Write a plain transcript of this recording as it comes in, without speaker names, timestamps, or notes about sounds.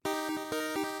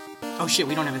Oh shit,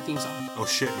 we don't have a theme song. Oh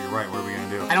shit, you're right. What are we gonna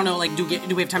do? I don't know. Like, do we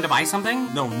have time to buy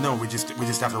something? No, we just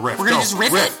have to riff. We're gonna just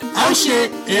riff it. Oh shit,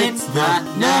 it's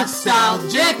the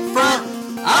Nostalgic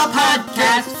Front, a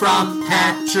podcast from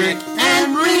Patrick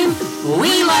and Reem.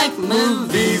 We like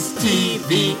movies,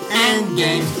 TV, and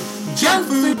games, junk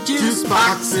food, juice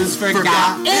boxes,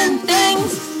 forgotten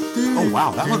things. Oh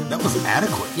wow, that was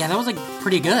adequate. Yeah, that was like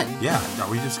pretty good. Yeah, are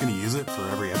we just gonna use it for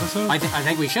every episode? I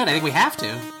think we should. I think we have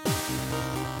to.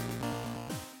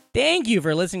 Thank you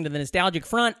for listening to the Nostalgic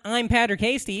Front. I'm Patrick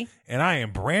Hasty. And I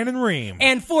am Brandon Ream.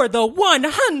 And for the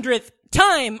 100th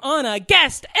time on a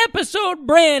guest episode,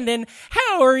 Brandon,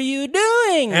 how are you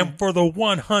doing? And for the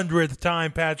 100th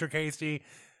time, Patrick Hasty,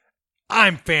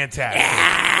 I'm fantastic.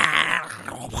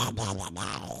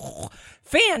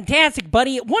 Fantastic,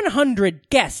 buddy. 100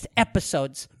 guest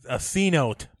episodes. A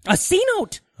C-note. A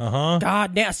C-note. Uh-huh.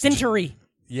 God damn, a century.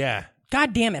 Yeah.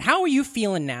 God damn it. How are you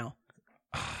feeling now?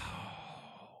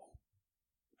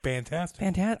 Fantastic.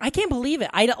 I can't believe it.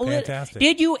 Fantastic.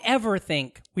 Did you ever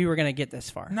think we were going to get this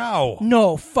far? No.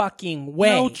 No fucking way.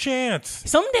 No chance.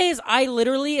 Some days I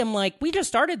literally am like, we just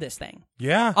started this thing.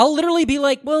 Yeah. I'll literally be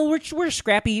like, well, we're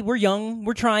scrappy, we're young,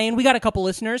 we're trying, we got a couple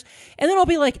listeners. And then I'll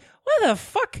be like, what the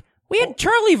fuck? We had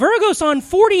Charlie Virgos on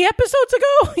 40 episodes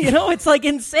ago? You know, it's like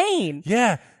insane.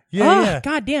 Yeah. Oh, Yeah.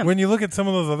 God damn. When you look at some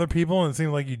of those other people and it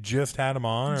seems like you just had them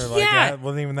on, or like Yeah. that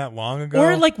wasn't even that long ago.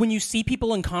 Or like when you see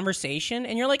people in conversation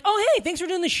and you're like, oh, hey, thanks for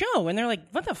doing the show. And they're like,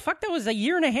 what the fuck? That was a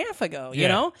year and a half ago, you Yeah.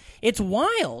 know? It's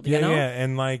wild, Yeah, you know? yeah.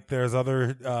 And like there's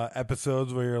other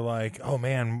episodes where you're like, oh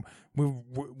man,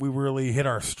 we really hit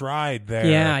our stride there.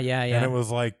 Yeah. And it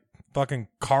was like fucking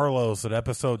Carlos at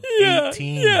episode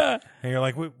 18. Yeah. And you're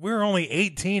like, we're only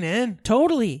 18 in?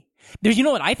 Totally. You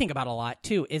know what I think about a lot,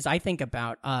 too, is I think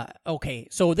about, okay,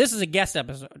 so this is a guest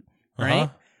episode, right?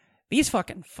 Uh-huh. These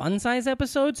fucking fun-size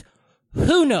episodes,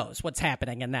 who knows what's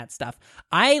happening in that stuff?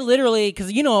 I literally,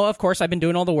 because, you know, of course, I've been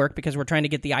doing all the work because we're trying to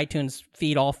get the iTunes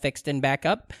feed all fixed and back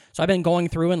up. So I've been going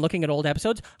through and looking at old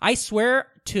episodes. I swear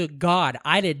to God,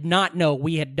 I did not know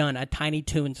we had done a Tiny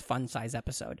Toons fun-size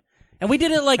episode. And we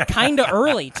did it, like, kind of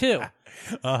early, too.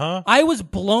 Uh-huh. I was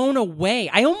blown away.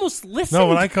 I almost listened. No,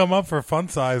 when I come up for fun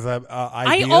size ideas.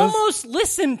 I almost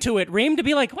listened to it, Reem, to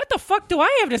be like, what the fuck do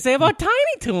I have to say about Tiny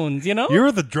Toons, you know? You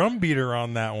were the drum beater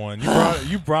on that one.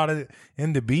 You brought it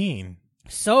into being.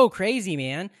 So crazy,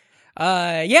 man.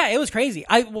 Yeah, it was crazy.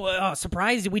 I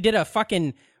surprised we did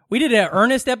an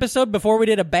Ernest episode before we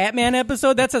did a Batman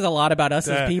episode. That says a lot about us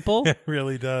as people. It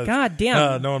really does. God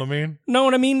damn. Know what I mean? Know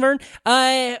what I mean, Vern?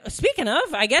 Speaking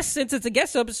of, I guess since it's a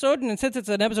guest episode and since it's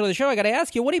an episode of the show, I got to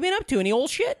ask you, what have you been up to? Any old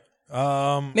shit?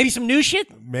 Maybe some new shit?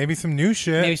 Maybe some new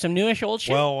shit. Maybe some newish old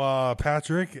shit? Well,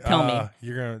 Patrick, Tell me.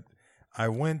 I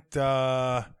went,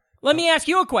 Let me ask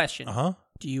you a question. Uh-huh.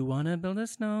 Do you want to build a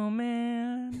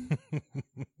snowman?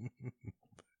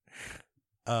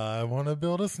 I want to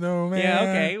build a snowman. Yeah,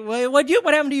 okay.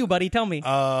 What happened to you, buddy? Tell me.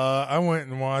 I went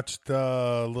and watched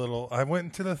I went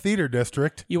into the theater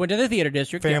district. You went to the theater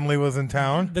district. Family was in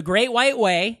town. The Great White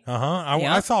Way. Uh-huh.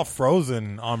 Yeah. I saw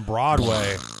Frozen on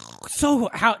Broadway. So,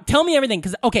 tell me everything.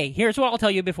 Because, okay, here's what I'll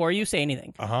tell you before you say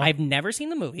anything. Uh-huh. I've never seen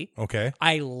the movie. Okay.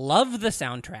 I love the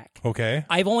soundtrack. Okay.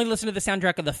 I've only listened to the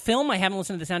soundtrack of the film. I haven't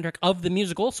listened to the soundtrack of the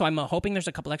musical, so I'm hoping there's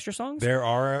a couple extra songs. There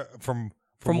are, from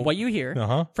what you hear.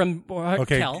 Uh-huh. From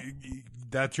okay. tell.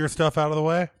 That's your stuff out of the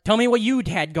way? Tell me what you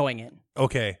had going in.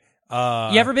 Okay. You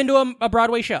ever been to a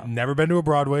Broadway show? Never been to a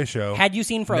Broadway show. Had you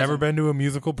seen Frozen? Never been to a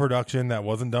musical production that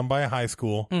wasn't done by a high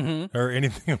school or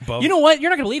anything above. You know what? You're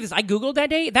not going to believe this. I Googled that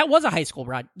day. That was a high school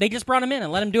broad. They just brought him in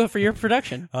and let him do it for your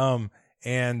production.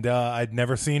 And I'd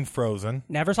never seen Frozen.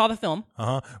 Never saw the film.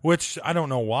 Which I don't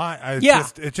know why.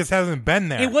 It just hasn't been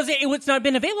there. It's not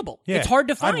been available. Yeah. It's hard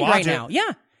to find right now.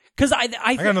 Yeah. Because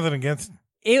I got nothing against.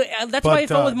 That's why I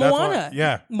felt with Moana.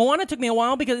 Yeah. Moana took me a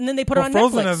while and then they put it on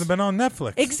Frozen Netflix. hasn't been on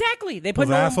Netflix. Exactly. They put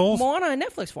assholes. Moana on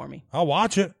Netflix for me. I'll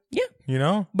watch it. Yeah. You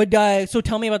know? But so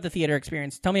tell me about the theater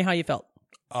experience. Tell me how you felt.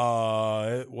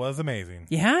 It was amazing.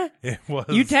 Yeah? It was.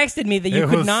 You texted me that you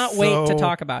could not wait to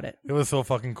talk about it. It was so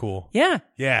fucking cool. Yeah.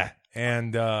 Yeah.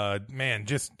 And man,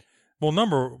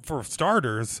 for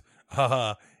starters,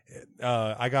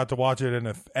 I got to watch it,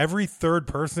 and every third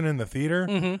person in the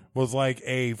theater was like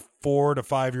a 4 to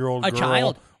 5 year old girl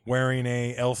child wearing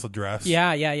a Elsa dress.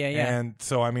 Yeah. And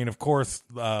so, I mean, of course,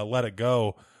 Let It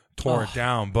Go tore it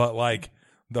down, but like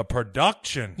the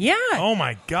production. Yeah. Oh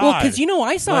my God. Well, because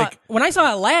when I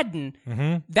saw Aladdin,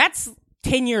 that's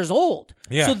 10 years old.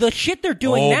 Yeah. So the shit they're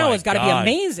doing now has got to be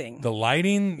amazing. The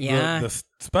lighting, the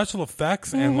special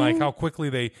effects, and like how quickly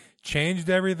they changed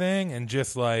everything, and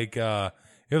just like it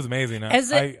was amazing.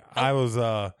 I was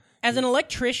As an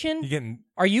electrician, You getting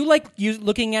are you like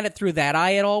looking at it through that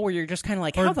eye at all, where you're just kind of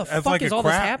like, how the as fuck like is a all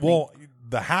this craft? happening? Well,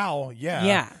 the how,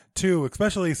 Yeah. too,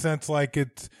 especially since like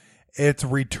it's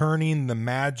returning the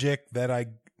magic that I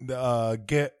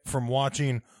get from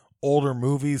watching older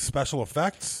movies, special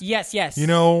effects. Yes. You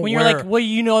know, when you're where- like,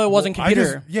 well, it wasn't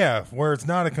computer. Where it's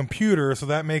not a computer, so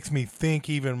that makes me think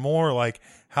even more like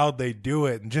how they do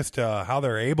it and just how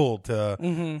they're able to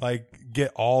like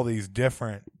get all these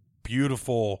different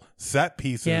beautiful set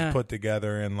pieces put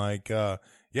together and like it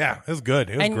was good.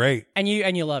 It was great. And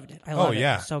you loved it. I loved it.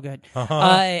 Yeah. It was so good.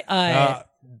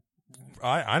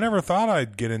 I never thought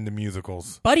I'd get into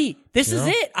musicals. Buddy, this is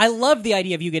it. I love the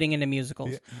idea of you getting into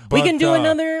musicals. We can do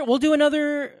let's do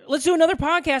another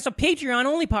podcast, a Patreon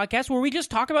only podcast where we just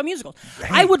talk about musicals.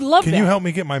 I would love that. Can you help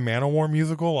me get my Manowar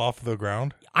musical off the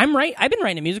ground? I've been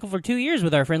writing a musical for 2 years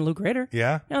with our friend Luke Ritter.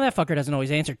 Yeah. Now that fucker doesn't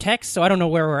always answer texts, so I don't know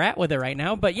where we're at with it right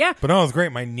now, but yeah. But no, it was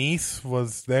great. My niece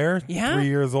was there, 3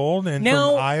 years old, and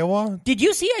Now, from Iowa. Did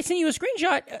you see? I sent you a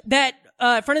screenshot that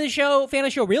friend of the show, fan of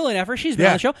the show, Real NFer, she's been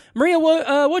on the show. Maria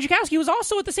Wojciechowski was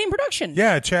also at the same production.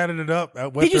 Yeah, I chatted it up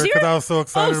with Did you her see because her? I was so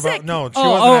excited about. Sick. No, she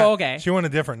Oh, wasn't. okay. She went a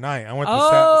different night. I went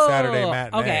to Saturday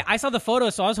matinee. Okay, I saw the photo,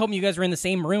 so I was hoping you guys were in the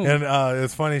same room. And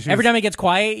it's funny. Every time it gets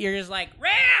quiet, you're just like,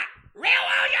 Real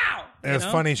Wojo! It's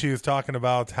funny. She was talking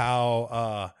about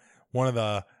how one of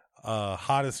the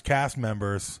hottest cast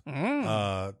members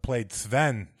played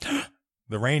Sven,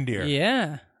 the reindeer.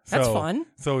 Yeah. That's fun.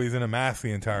 So he's in a mask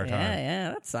the entire time.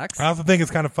 Yeah, that sucks. I also think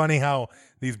it's kind of funny how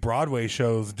these Broadway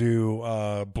shows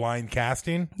do blind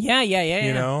casting. Yeah.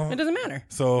 You know? It doesn't matter.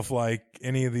 So if like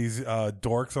any of these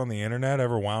dorks on the internet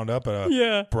ever wound up at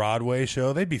a Broadway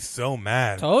show, they'd be so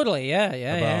mad. Totally, yeah.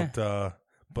 About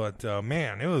but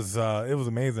man, it was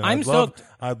amazing. I'm stoked.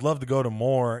 I'd love to go to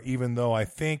more, even though I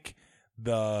think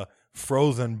the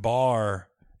Frozen bar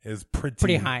is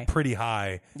pretty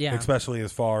high. Yeah. Especially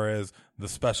as far as the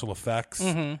special effects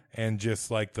and just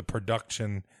like the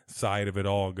production side of it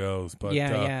all goes. But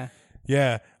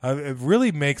it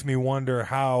really makes me wonder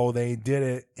how they did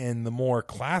it in the more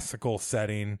classical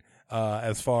setting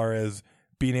as far as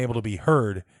being able to be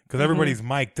heard, because everybody's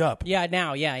mic'd up. Yeah,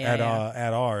 now,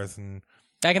 at ours. And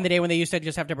back in the day when they used to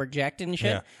just have to project and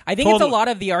shit. Yeah. I think it's a lot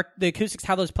of the acoustics,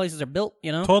 how those places are built,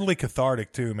 you know? Totally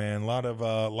cathartic too, man. A lot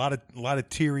of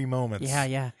teary moments.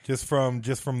 Yeah. Just from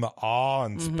the awe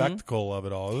and spectacle of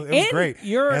it all. It was great.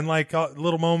 And like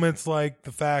little moments like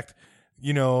the fact,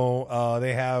 they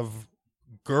have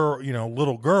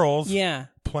little girls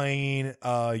playing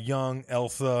young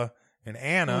Elsa and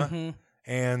Anna.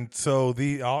 And so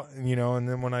and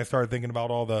then when I started thinking about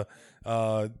all the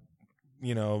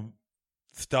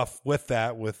stuff with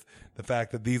the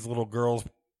fact that these little girls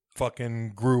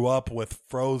fucking grew up with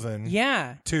Frozen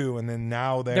too, and then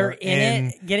now they're in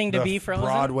it, getting to be Frozen.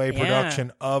 Broadway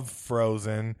production of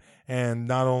Frozen, and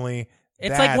not only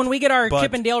it's like when we get our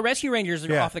Chip and Dale Rescue Rangers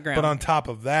off the ground. But on top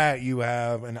of that, you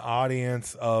have an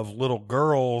audience of little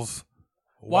girls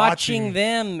watching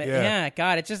them. Yeah,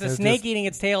 God, it's just a snake eating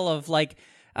its tail of like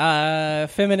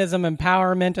feminism,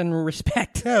 empowerment, and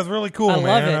respect. Yeah, it's really cool, I man.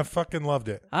 love it. I fucking loved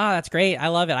it. That's great. I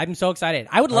love it. I'm so excited.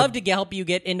 I would love to help you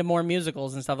get into more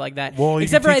musicals and stuff like that. Well, you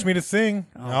can teach me to sing.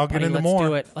 I'll get into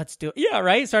more. Let's do it. Yeah,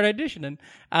 right? Start auditioning.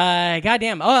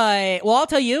 Goddamn. Well, I'll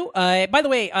tell you. By the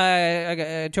way,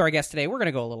 to our guest today, we're going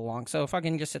to go a little long, so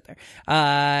fucking just sit there.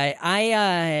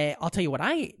 I'll tell you what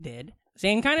I did.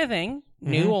 Same kind of thing.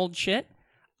 New old shit.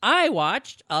 I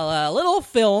watched a little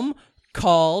film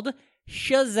called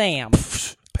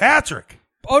Shazam. Patrick.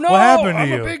 Oh no! What happened to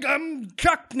you? I'm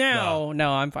chucked now.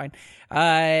 No, I'm fine.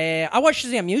 I watched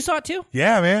Shazam. You saw it too?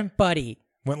 Yeah, man. Buddy.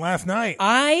 Went last night.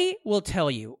 I will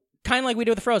tell you, kind of like we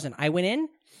did with Frozen. I went in,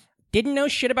 didn't know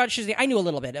shit about Shazam. I knew a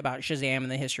little bit about Shazam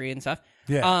and the history and stuff.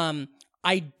 Yeah.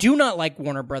 I do not like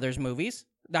Warner Brothers movies.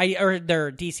 Or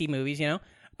their DC movies,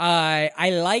 I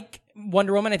like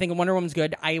Wonder Woman. I think Wonder Woman's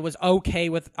good. I was okay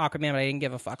with Aquaman, but I didn't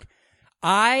give a fuck.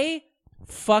 I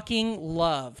fucking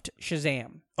loved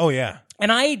Shazam. Oh yeah.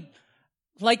 And I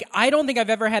don't think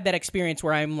I've ever had that experience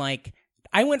where I'm like,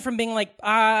 I went from being like,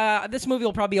 this movie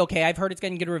will probably be okay. I've heard it's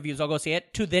getting good reviews. I'll go see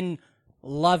it. To then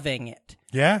loving it.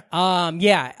 Yeah.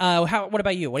 Yeah. What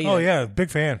about you? What do you? Oh think? yeah, big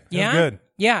fan. Yeah. It was good.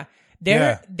 Yeah.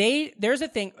 There's a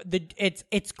thing.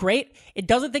 It's great. It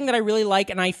does a thing that I really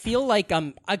like, and I feel like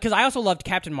because I also loved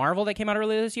Captain Marvel that came out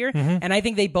earlier this year, and I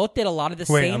think they both did a lot of the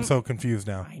same. Wait, I'm so confused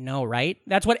now. I know, right?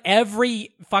 That's what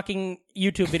every fucking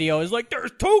YouTube video is like.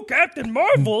 There's 2 Captain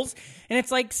Marvels, and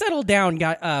it's like, settle down,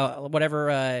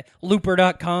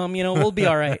 Looper.com. We'll be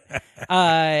all right.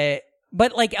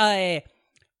 But like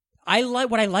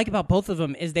what I like about both of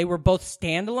them is they were both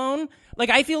standalone. Like,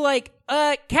 I feel like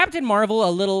Captain Marvel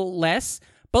a little less,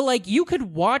 but like you could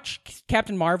watch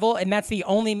Captain Marvel and that's the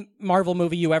only Marvel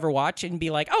movie you ever watch and be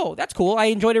like, oh, that's cool. I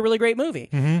enjoyed a really great movie.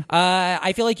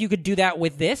 I feel like you could do that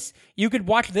with this. You could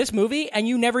watch this movie and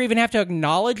you never even have to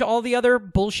acknowledge all the other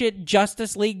bullshit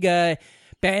Justice League,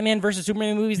 Batman versus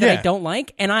Superman movies that I don't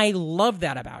like, and I love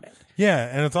that about it. Yeah,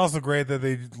 and it's also great that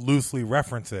they loosely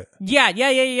reference it. Yeah.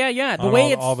 The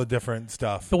way all the different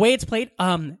stuff. The way it's played,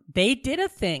 they did a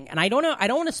thing, and I don't know. I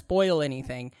don't want to spoil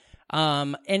anything.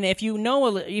 And if you know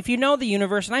the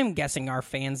universe, and I'm guessing our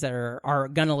fans that are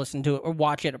gonna listen to it or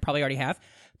watch it probably already have.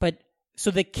 But so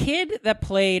the kid that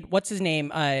played what's his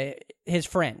name, his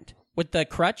friend with the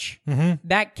crutch,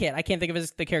 that kid, I can't think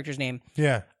of the character's name.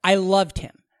 Yeah, I loved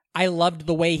him. I loved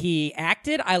the way he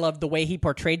acted. I loved the way he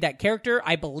portrayed that character.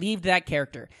 I believed that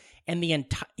character. And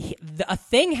a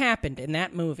thing happened in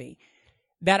that movie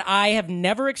that I have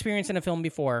never experienced in a film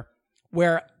before,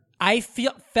 where I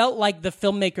felt like the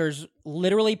filmmakers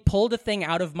literally pulled a thing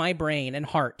out of my brain and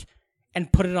heart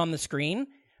and put it on the screen,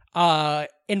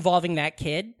 involving that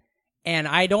kid. And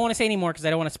I don't want to say any more because I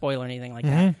don't want to spoil anything like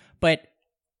that. But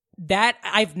that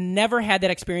I've never had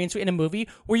that experience in a movie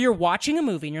where you're watching a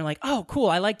movie and you're like, oh, cool,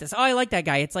 I like this. Oh, I like that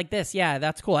guy. It's like this. Yeah,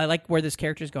 that's cool. I like where this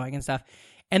character's going and stuff.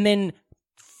 And then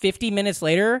 50 minutes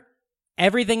later,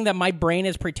 everything that my brain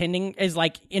is pretending is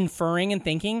like inferring and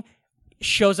thinking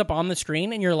shows up on the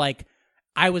screen, and you're like,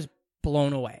 I was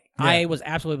blown away. Yeah. I was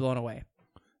absolutely blown away.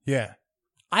 Yeah.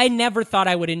 I never thought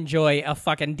I would enjoy a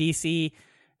fucking DC,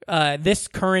 this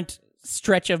current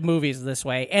stretch of movies this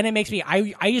way, and it makes me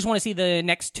I just want to see the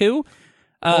next two.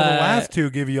 The last two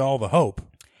give you all the hope.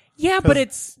 Yeah, but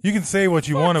it's you can say what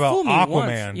you want about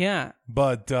Aquaman. Yeah,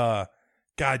 but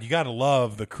God, you got to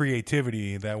love the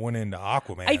creativity that went into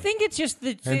Aquaman. I think it's just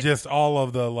just all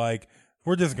of the like,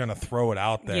 we're just gonna throw it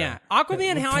out there. Yeah,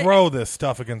 Aquaman. Throw this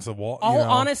stuff against the wall.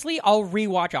 Honestly, I'll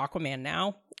rewatch Aquaman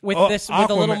now. With with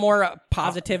a little more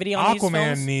positivity on these films.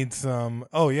 Aquaman needs some...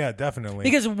 Oh, yeah, definitely.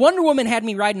 Because Wonder Woman had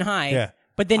me riding high,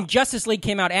 but then Justice League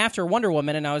came out after Wonder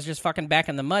Woman, and I was just fucking back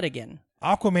in the mud again.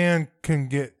 Aquaman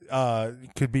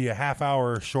could be a half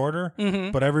hour shorter,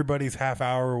 but everybody's half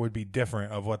hour would be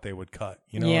different of what they would cut.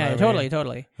 You know what I mean?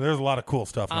 Totally. There's a lot of cool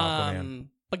stuff in Aquaman.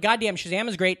 But goddamn, Shazam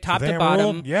is great, top to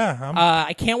bottom. Ruled. Yeah.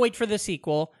 I can't wait for the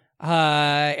sequel.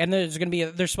 And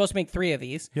they're supposed to make 3 of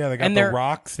these. Yeah, they got The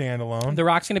Rock standalone. The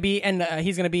Rock's going to be, and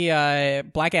he's going to be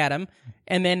Black Adam.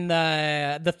 And then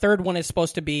the third one is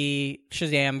supposed to be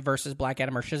Shazam versus Black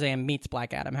Adam, or Shazam meets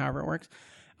Black Adam, however it works.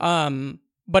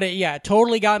 But it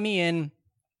totally got me in.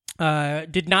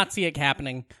 Did not see it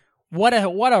happening. What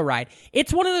a ride.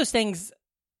 It's one of those things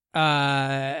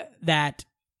that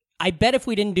I bet if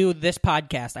we didn't do this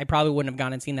podcast, I probably wouldn't have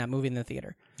gone and seen that movie in the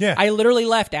theater. Yeah. I literally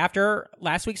left after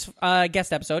last week's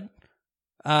guest episode.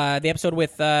 The episode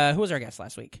with, who was our guest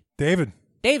last week? David.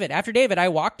 After David, I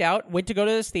walked out, went to go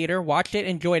to this theater, watched it,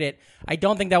 enjoyed it. I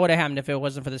don't think that would have happened if it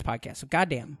wasn't for this podcast. So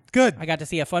goddamn. Good. I got to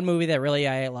see a fun movie that really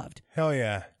I loved. Hell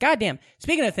yeah. Goddamn.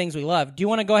 Speaking of things we love, do you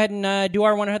want to go ahead and do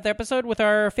our 100th episode with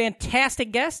our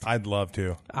fantastic guest? I'd love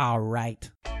to. All right.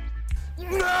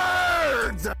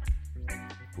 Nerds!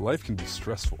 Life can be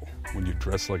stressful when you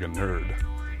dress like a nerd.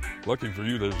 Lucky for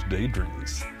you, there's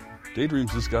Daydreams.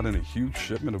 Daydreams just got in a huge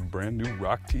shipment of brand new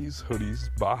rock tees, hoodies,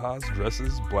 bajas,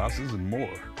 dresses, blouses, and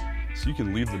more. So you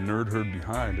can leave the nerd herd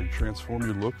behind and transform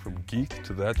your look from geek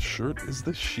to that shirt is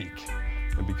the chic.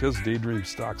 And because Daydream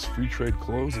stocks free trade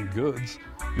clothes and goods,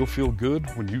 you'll feel good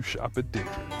when you shop at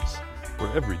Daydreams,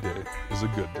 where every day is a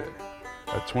good day.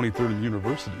 At 23rd and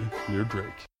University near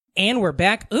Drake. And we're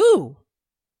back. Ooh.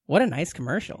 What a nice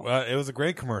commercial. It was a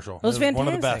great commercial. It was fantastic. One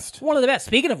of the best. One of the best.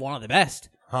 Speaking of one of the best.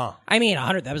 Huh. I mean,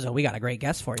 100th episode, we got a great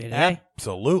guest for you today.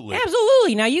 Absolutely.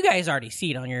 Now, you guys already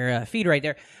see it on your feed right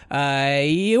there.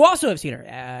 You also have seen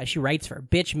her. She writes for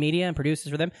Bitch Media and produces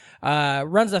for them.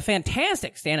 Runs a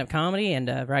fantastic stand-up comedy and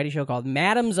variety show called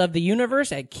Madams of the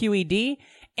Universe at QED.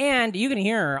 And you can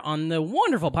hear her on the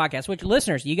wonderful podcast, which,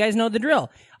 listeners, you guys know the drill.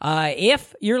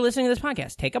 If you're listening to this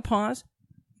podcast, take a pause.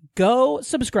 Go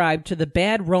subscribe to the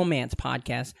Bad Romance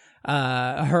podcast.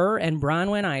 Her and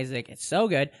Bronwyn Isaac. It's so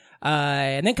good.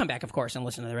 And then come back, of course, and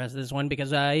listen to the rest of this one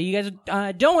because you guys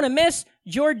don't want to miss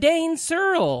Jourdain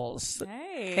Searles.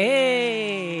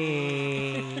 Hey.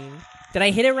 Did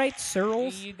I hit it right?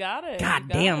 Searles? You got it. God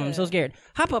damn, I'm so scared.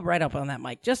 Hop up right up on that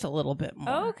mic just a little bit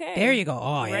more. Okay. There you go.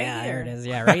 Oh, right yeah, here. there it is.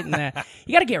 Yeah, right in the...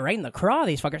 You got to get right in the craw of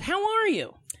these fuckers. How are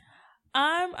you?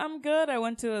 I'm good. I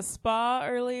went to a spa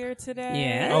earlier today.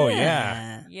 Yeah. Oh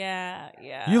yeah.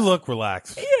 Yeah. You look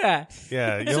relaxed. Yeah.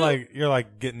 Yeah, you're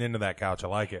like getting into that couch. I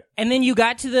like it. And then you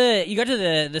got to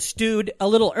the stewed a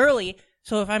little early.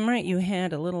 So if I'm right, you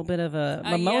had a little bit of a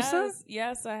mimosa?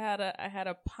 Yes, I had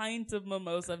a pint of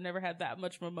mimosa. I've never had that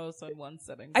much mimosa in one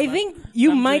sitting. I think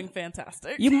I'm doing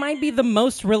fantastic. You might be the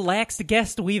most relaxed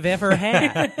guest we've ever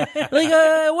had. Like,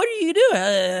 what do you do?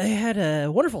 I had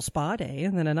a wonderful spa day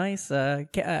and then a nice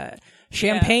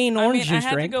champagne orange juice I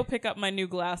had drink. to go pick up my new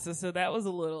glasses, so that was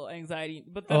a little anxiety.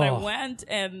 But then I went,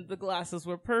 and the glasses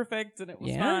were perfect, and it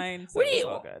was fine. So it was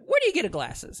all good. Where do you get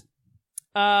glasses?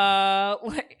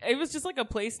 Like it was just like a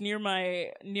place near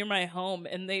my home,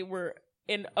 and they were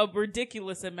in a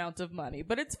ridiculous amount of money,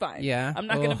 but it's fine. Yeah. I'm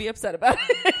not going to be upset about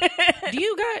it. Do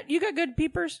you got good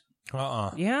peepers?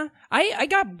 Yeah. I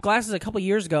got glasses a couple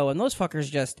years ago, and those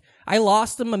fuckers I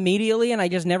lost them immediately, and I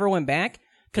just never went back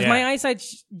because my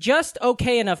eyesight's just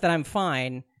okay enough that I'm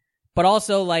fine. But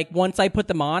also, like, once I put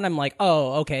them on, I'm like,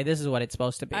 oh, okay, this is what it's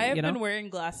supposed to be. I have been wearing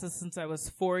glasses since I was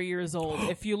 4 years old.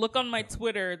 If you look on my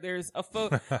Twitter, there's a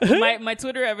my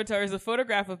Twitter avatar is a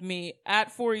photograph of me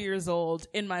at 4 years old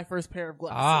in my first pair of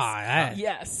glasses.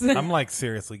 Yes. I'm like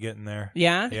seriously getting there.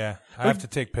 Yeah? Yeah. I have to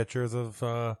take pictures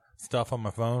of stuff on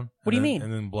my phone. What do you mean?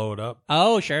 And then blow it up.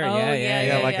 Oh, sure. Oh,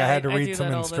 Yeah, like I had to I read do some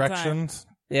that all the time. instructions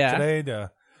Yeah. today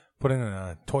to put in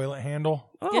a toilet handle.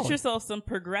 Get yourself some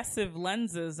progressive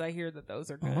lenses. I hear that those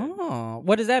are good. Oh,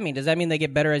 what does that mean? Does that mean they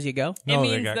get better as you go? No, It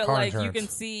they means got that car like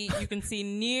insurance. you can see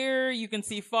near, you can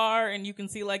see far, and you can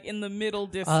see like in the middle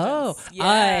distance. Oh,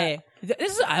 yeah.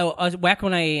 this is back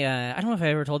when I don't know if I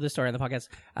ever told this story on the podcast.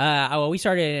 We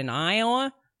started in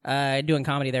Iowa, doing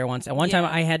comedy there once. And one time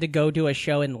I had to go do a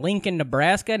show in Lincoln,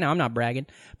 Nebraska. Now I'm not bragging,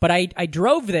 but I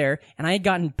drove there and I had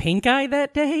gotten pink eye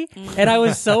that day, and I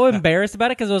was so embarrassed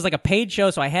about it because it was like a paid show,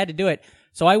 so I had to do it.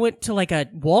 So I went to like a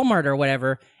Walmart or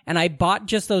whatever, and I bought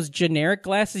just those generic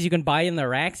glasses you can buy in the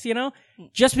racks,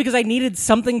 just because I needed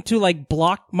something to like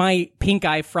block my pink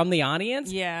eye from the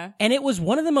audience. Yeah. And it was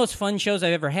one of the most fun shows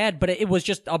I've ever had, but it was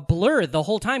just a blur the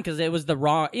whole time because it was the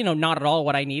raw, not at all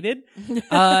what I needed.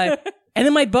 And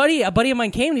then a buddy of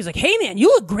mine came and he's like, "Hey man, you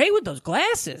look great with those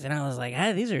glasses." And I was like,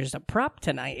 these are just a prop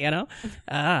tonight,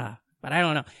 but I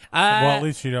don't know. Well, at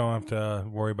least you don't have to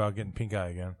worry about getting pink eye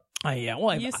again. Yeah,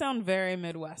 well, You sound very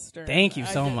Midwestern. Thank you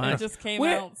so much. It just came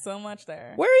out so much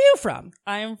there. Where are you from?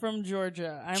 I am from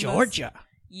Georgia. Georgia.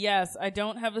 Yes, I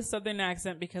don't have a Southern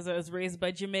accent because I was raised by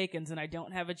Jamaicans, and I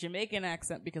don't have a Jamaican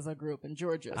accent because I grew up in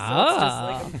Georgia. So it's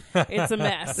just like it's a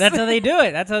mess. That's how they do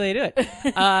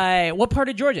it. What part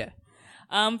of Georgia?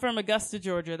 I'm from Augusta,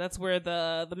 Georgia. That's where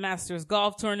the Masters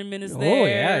golf tournament is Oh,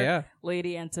 there. yeah.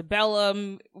 Lady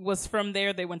Antebellum was from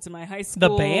there. They went to my high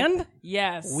school. The band?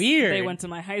 Yes. Weird. They went to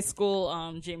my high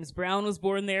school. James Brown was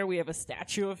born there. We have a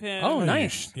statue of him. Oh,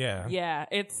 nice. Yeah. Yeah,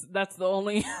 that's the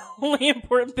only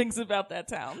important things about that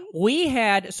town. We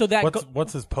had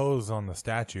What's his pose on the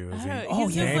statue? Is he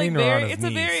He's just standing like or on very. his It's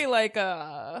knees? a very like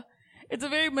It's a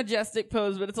very majestic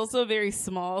pose, but it's also a very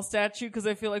small statue because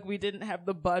I feel like we didn't have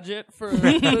the budget for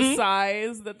the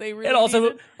size that they really it also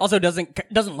needed.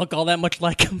 doesn't look all that much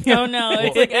like him. Oh no,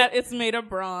 it's like it's made of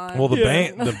bronze. Well, the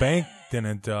bank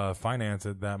didn't finance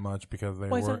it that much because they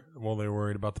were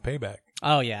worried about the payback.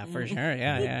 Oh yeah, for sure.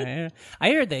 Yeah.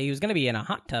 I heard that he was going to be in a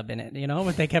hot tub in it.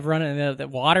 But they kept running the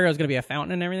water. It was going to be a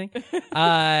fountain and everything.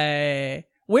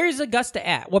 Where's Augusta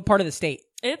at? What part of the state?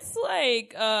 It's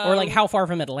like Or like how far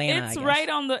from Atlanta? It's I guess? right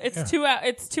on the. It's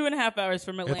 2.5 hours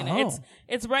from Atlanta.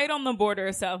 It's right on the border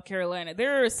of South Carolina.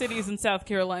 There are cities in South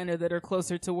Carolina that are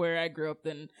closer to where I grew up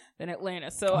than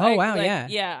Atlanta. So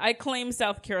I claim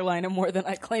South Carolina more than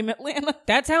I claim Atlanta.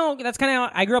 That's kind of how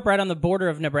I grew up, right on the border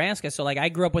of Nebraska. So like I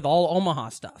grew up with all Omaha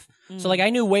stuff. So like I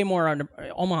knew way more on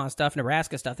Omaha stuff,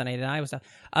 Nebraska stuff than I did Iowa stuff.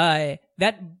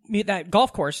 That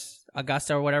golf course,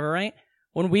 Augusta or whatever, right?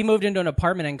 When we moved into an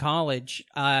apartment in college,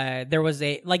 there was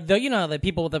the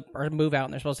people that move out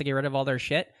and they're supposed to get rid of all their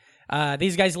shit.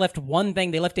 These guys left one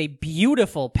thing. They left a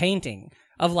beautiful painting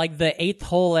of like the 8th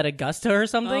hole at Augusta or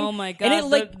something. Oh my god!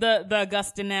 And the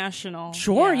Augusta National.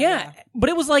 Sure, yeah. But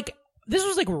it was like, this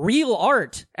was like real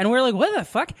art, and we were like, what the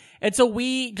fuck? And so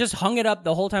we just hung it up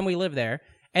the whole time we lived there.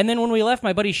 And then when we left,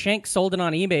 my buddy Shank sold it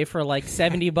on eBay for like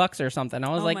 $70 or something.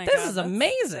 I was like, this is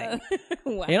amazing.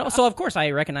 Wow. So of course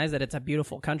I recognize that it's a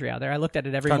beautiful country out there. I looked at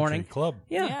it every morning. Club.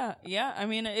 Yeah. I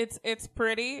mean, it's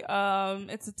pretty.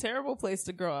 It's a terrible place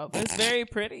to grow up. It's very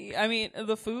pretty. I mean,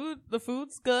 the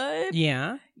food's good.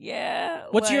 Yeah. Yeah.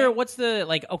 What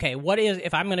is,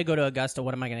 if I'm going to go to Augusta,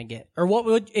 what am I going to get? Or what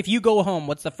would, if you go home,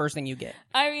 what's the first thing you get?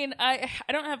 I mean, I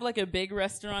don't have like a big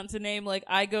restaurant to name. Like,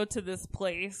 I go to this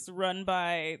place run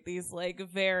by these like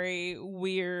very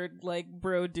weird like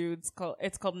bro dudes.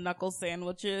 It's called Knuckle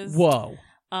Sandwiches. Whoa.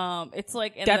 It's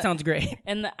like sounds great.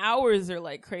 And the hours are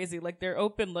like crazy. Like they're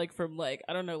open like from like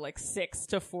I don't know, like 6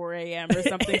 to 4 a.m. or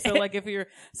something. So like if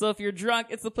you're drunk,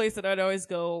 it's the place that I'd always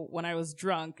go when I was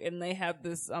drunk. And they have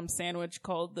this sandwich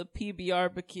called the PB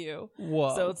barbecue.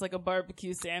 Whoa! So it's like a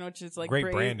barbecue sandwich. It's like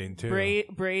great branding too.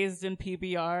 Braised in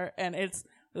PBR, and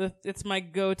it's my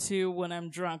go-to when I'm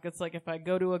drunk. It's like if I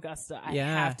go to Augusta, I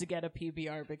have to get a PB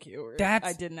barbecue. Or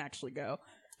I didn't actually go.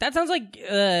 That sounds like you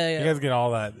guys get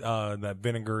all that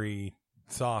vinegary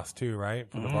sauce too, right?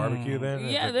 For the barbecue then?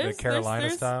 Yeah, the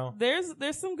Carolina style. There's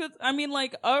some good. I mean,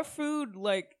 like our food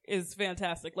like is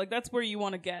fantastic. Like that's where you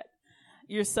want to get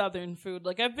your southern food.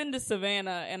 Like I've been to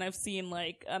Savannah and I've seen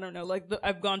like I don't know, like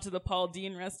I've gone to the Paul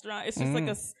Dean restaurant. It's just like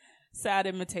a sad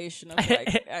imitation of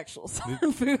like actual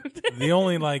southern food. The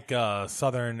only like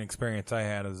southern experience I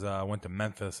had is I went to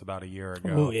Memphis about a year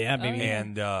ago. Oh yeah, baby.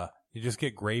 And you just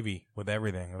get gravy with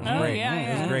everything. It was great. Yeah, It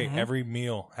was yeah. great. Every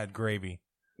meal had gravy.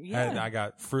 Yeah. I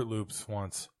got Fruit Loops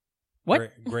once.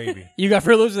 What? Gravy. You got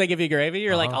Fruit Loops and they give you gravy?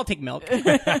 You're like, I'll take milk.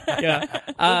 Yeah.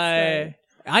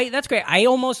 That's great. I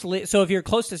almost so if you're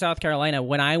close to South Carolina,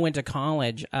 when I went to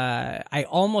college, I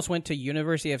almost went to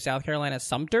University of South Carolina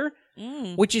Sumter,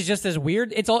 which is just as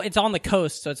weird. It's on the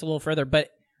coast, so it's a little further, but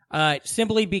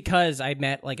simply because I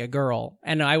met like a girl,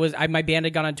 and my band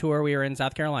had gone on tour. We were in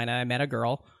South Carolina. I met a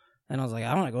girl. And I was like,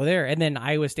 I want to go there. And then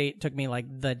Iowa State took me like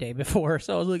the day before.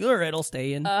 So I was like, all right, I'll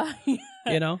stay in.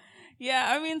 You know? Yeah,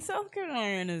 I mean, South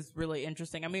Carolina is really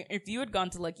interesting. I mean, if you had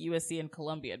gone to like USC and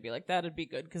Columbia, I'd be like, that'd be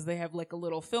good because they have like a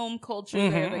little film culture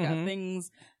there. They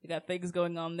got things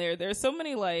going on there. There's so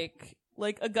many like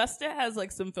Augusta has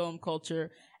like some film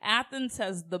culture. Athens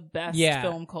has the best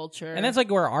film culture. And that's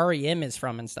like where REM is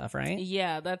from and stuff, right?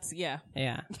 Yeah,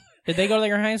 Yeah. Did they go to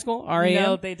your high school? REM?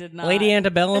 No, they did not. Lady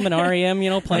Antebellum and REM,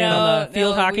 playing on the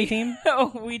field hockey team?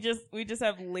 No, we just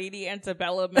have Lady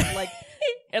Antebellum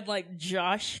and like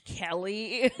Josh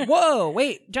Kelly. Whoa,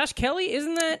 wait, Josh Kelly,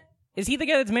 is he the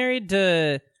guy that's married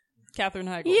to Katherine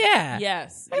Heigl? Yeah.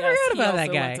 Yes. I forgot about that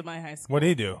He guy. went to my high school. What'd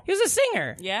he do? He was a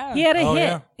singer. Yeah. He had a hit.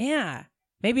 Yeah. Yeah.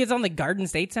 Maybe it's on the Garden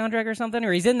State soundtrack or something,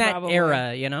 or he's in that Probably.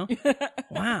 era,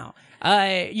 Wow.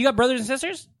 You got brothers and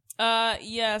sisters?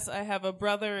 Yes, I have a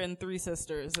brother and 3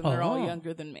 sisters, and they're all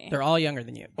younger than me. They're all younger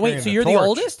than you. Carrying Wait, so the you're the torch.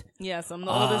 oldest? Yes, I'm the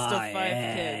oldest of 5 kids.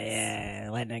 Yeah,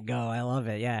 letting it go. I love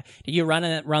it. Yeah. Did you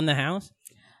run the house?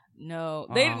 No,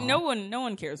 no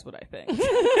one cares what I think.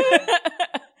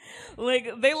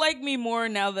 Like they like me more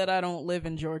now that I don't live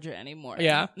in Georgia anymore.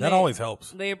 Yeah, that always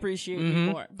helps. They appreciate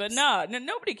me more, but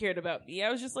nobody cared about me.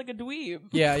 I was just like a dweeb.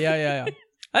 Yeah.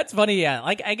 That's funny. Yeah,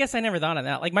 like I guess I never thought of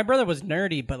that. Like my brother was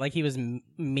nerdy, but like he was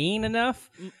mean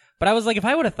enough. But I was like, if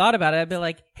I would have thought about it, I'd be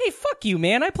like, hey, fuck you,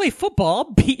 man. I play football.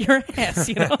 I'll beat your ass,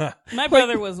 My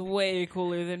brother was way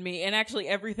cooler than me. And actually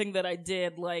everything that I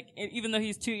did, like, even though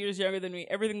he's 2 years younger than me,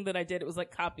 everything that I did, it was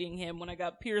like copying him. When I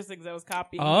got piercings, I was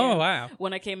copying him. Oh, wow.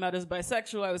 When I came out as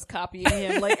bisexual, I was copying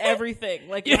him. Like everything.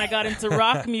 Like when I got into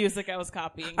rock music, I was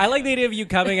copying him. I like the idea of you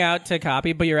coming out to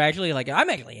copy, but you're actually like, I'm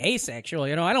actually asexual.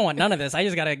 I don't want none of this. I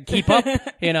just got to keep up,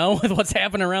 with what's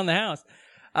happening around the house.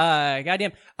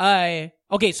 Goddamn.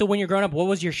 Okay, so when you're growing up, what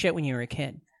was your shit when you were a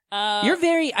kid? You're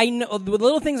I know the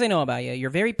little things I know about you. You're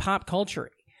very pop culture-y,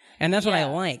 and that's what I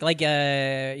like. Like,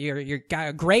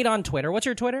 you're great on Twitter. What's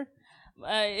your Twitter?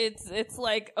 It's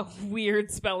like a weird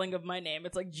spelling of my name.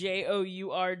 It's like Jourdayen.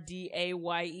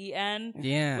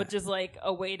 Yeah. Which is like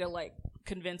a way to like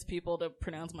convince people to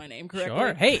pronounce my name correctly.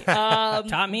 Sure. Hey,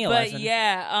 taught me a lesson. But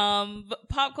yeah,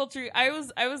 pop culture. I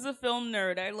was a film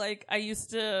nerd. I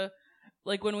used to.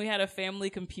 Like, when we had a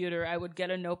family computer, I would get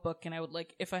a notebook and I would,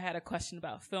 like, if I had a question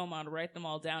about film, I'd write them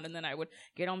all down. And then I would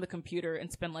get on the computer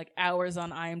and spend, like, hours on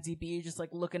IMDb just, like,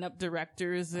 looking up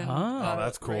directors and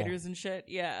that's cool. writers and shit.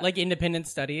 Yeah. Like independent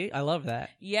study. I love that.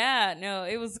 Yeah. No,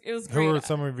 it was great. Who were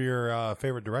some of your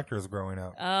favorite directors growing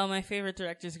up? My favorite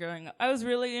directors growing up. I was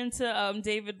really into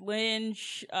David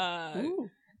Lynch,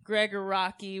 Greg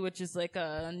Araki, which is like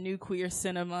a new queer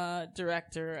cinema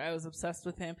director. I was obsessed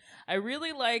with him. I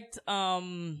really liked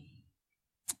I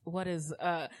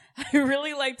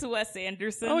really liked Wes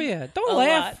Anderson. Oh yeah, don't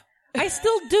laugh. I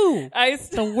still do.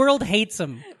 The world hates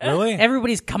him. Really?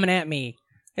 Everybody's coming at me.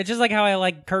 It's just like how I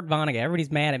like Kurt Vonnegut.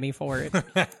 Everybody's mad at me for it.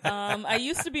 I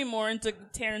used to be more into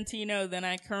Tarantino than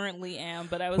I currently am,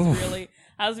 but I was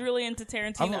really into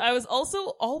Tarantino. I was also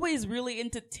always really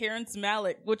into Terrence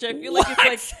Malick, which I feel like is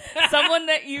like someone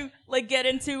that you like get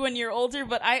into when you're older,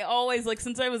 but I always like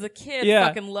since I was a kid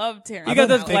fucking loved Terrence. You got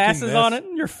those glasses on it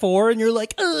and you're 4 and you're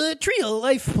like, Tree of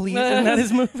Life, please. Isn't that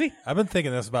his movie? I've been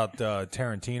thinking this about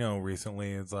Tarantino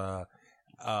recently is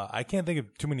I can't think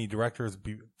of too many directors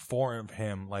before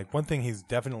him. Like one thing he's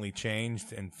definitely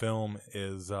changed in film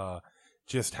is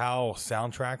just how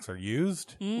soundtracks are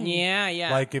used. Yeah.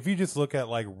 Like if you just look at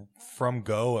like From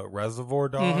Go at Reservoir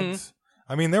Dogs,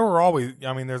 I mean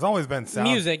there's always been sound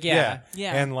music, yeah.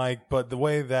 And like, but the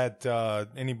way that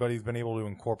anybody's been able to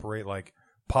incorporate like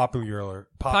popular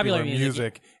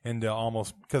music into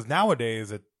almost, because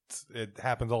nowadays it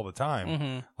happens all the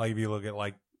time. Like if you look at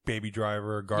like Baby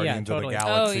Driver, Guardians of the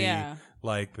Galaxy,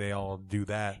 like they all do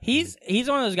that. He's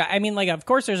one of those guys. I mean, like of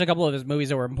course there's a couple of his movies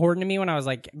that were important to me when I was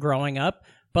like growing up,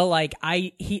 but like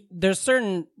there's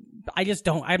certain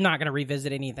I'm not gonna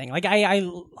revisit anything. Like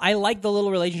I like the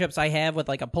little relationships I have with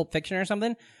like a Pulp Fiction or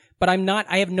something, but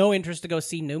I have no interest to go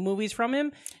see new movies from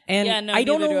him. And I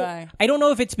don't know. I don't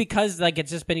know if it's because like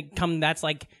it's just become that's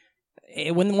like.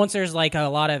 Once there's like a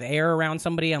lot of air around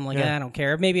somebody, I'm like, I don't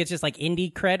care. Maybe it's just like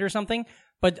indie cred or something.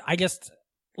 But I just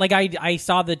like I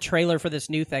saw the trailer for this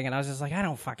new thing, and I was just like, I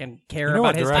don't fucking care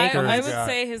about his take. I would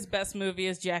say his best movie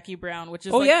is Jackie Brown, which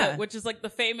is which is like the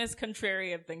famous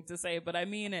contrarian thing to say, but I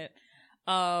mean it.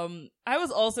 I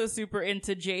was also super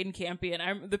into Jane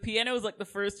Campion. The Piano was like the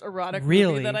first erotic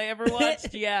movie that I ever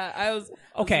watched. Yeah, I was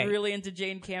really into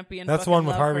Jane Campion. That's the one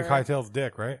with Harvey Keitel's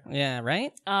dick, right? Yeah,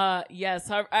 right? Yes.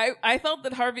 I felt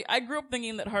that I grew up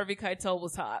thinking that Harvey Keitel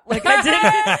was hot. Like I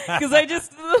did, because I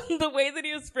just, the way that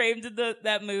he was framed in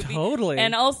that movie. Totally.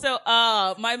 And also,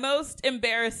 my most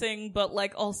embarrassing, but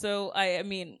like also,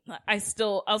 I'll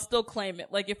still claim it.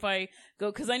 Like if I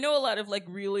go, cause I know a lot of like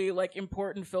really like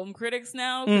important film critics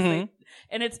now,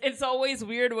 and it's always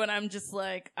weird when I'm just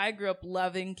like, I grew up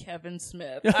loving Kevin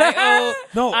Smith.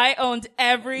 I owned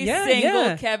every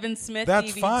single Kevin Smith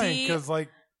That's DVD. fine, cause like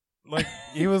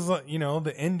he was, the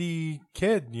indie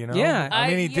kid, Yeah. I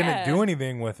mean, he didn't do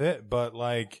anything with it, but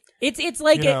like, it's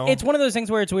like, it's one of those things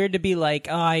where it's weird to be like,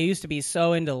 oh, I used to be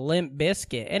so into Limp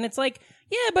Bizkit. And it's like,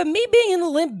 yeah, but me being into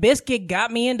Limp Bizkit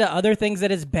got me into other things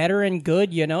that is better and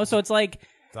good, So it's like,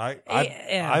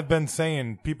 I've been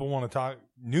saying people want to talk.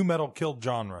 New metal killed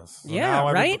genres. So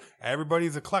right?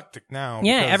 Everybody's eclectic now.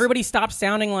 Yeah, everybody stopped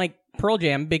sounding like Pearl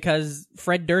Jam because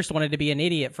Fred Durst wanted to be an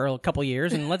idiot for a couple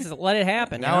years, and let's let it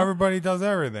happen. Now everybody does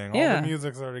everything. All the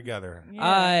musics are together.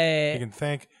 Yeah. You can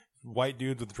thank white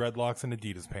dudes with dreadlocks and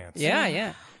Adidas pants.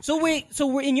 Yeah. So wait,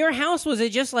 in your house, was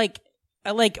it just like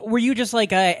were you just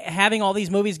like having all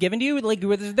these movies given to you? Like there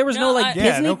was no Disney?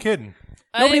 Yeah, no kidding.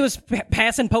 Nobody was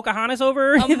passing Pocahontas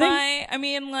over or anything?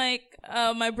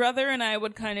 My brother and I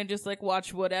would kind of just like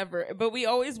watch whatever, but we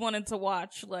always wanted to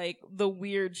watch like the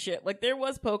weird shit. Like there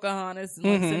was Pocahontas and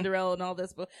like Cinderella and all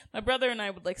this, but my brother and I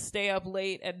would like stay up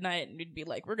late at night and we'd be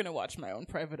like, we're gonna watch My Own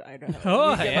Private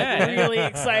Idaho. Like, really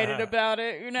excited about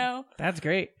it, That's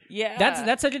great. Yeah,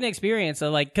 that's such an experience.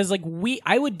 So like, because like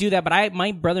I would do that, but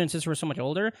my brother and sister were so much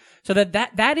older, so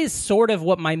that is sort of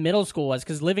what my middle school was.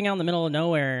 Because living out in the middle of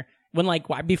nowhere. When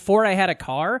before I had a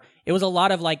car, it was a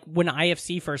lot of like when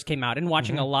IFC first came out and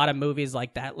watching a lot of movies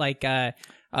like that. Like, My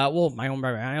Own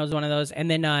Private Idaho was one of those.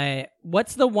 And then,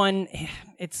 what's the one?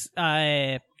 It's,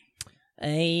 Johnny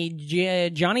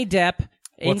Depp.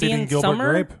 Indian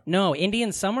Summer? Grape? No,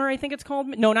 Indian Summer, I think it's called.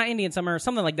 No, not Indian Summer,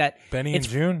 something like that. Benny and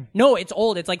June? No, it's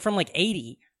old. It's like from like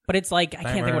 80, but it's like, I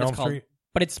can't think what it's called. Street?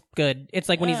 But it's good. It's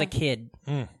like when he's a kid.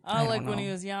 When he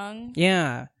was young.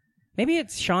 Yeah. Maybe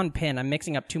it's Sean Penn. I'm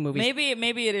mixing up two movies.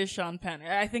 Maybe it is Sean Penn.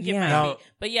 I think it might be.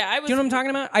 But yeah, I was. Do you know what I'm talking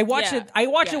about? I watched it. I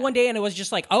watched it one day and it was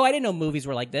just like, oh, I didn't know movies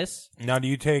were like this. Now, do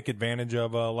you take advantage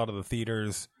of a lot of the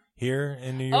theaters here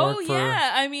in New York?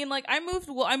 Yeah. I mean, like I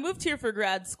moved here for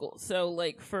grad school, so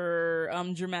like for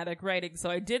dramatic writing. So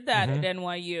I did that at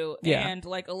NYU, and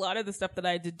like a lot of the stuff that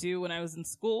I had to do when I was in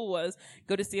school was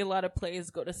go to see a lot of plays,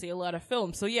 go to see a lot of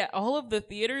films. So yeah, all of the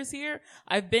theaters here,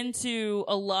 I've been to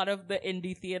a lot of the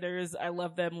indie theaters. I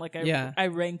love them. Like I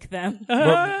rank them.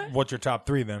 What's your top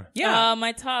 3 then? Yeah,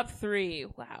 my top 3.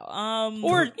 Wow.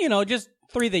 Or just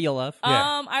 3 that you'll love.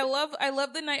 Yeah. I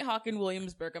love the Nighthawk in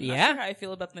Williamsburg. I'm not sure how I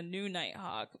feel about the new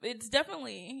Nighthawk. It's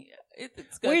definitely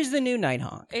it's good. Where's the new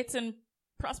Nighthawk? It's in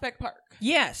Prospect Park.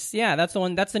 Yes, yeah, that's the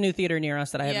one. That's the new theater near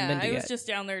us that I haven't been to yet. I was just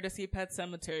down there to see Pet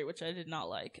Sematary, which I did not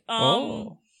like. I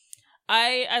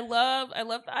love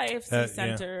the IFC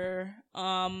Center.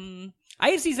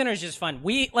 IFC Center is just fun.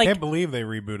 I can't believe they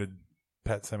rebooted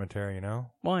Pet Cemetery, you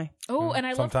know? Why? Oh, and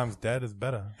I sometimes dead is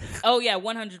better. Oh yeah,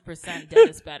 100% dead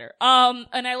is better.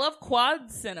 And I love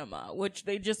Quad Cinema, which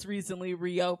they just recently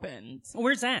reopened.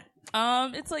 Where's that?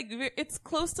 It's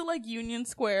close to like Union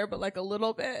Square, but like a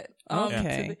little bit.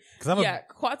 Okay.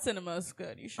 Quad Cinema is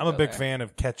good. You should. I'm a big fan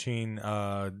of catching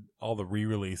all the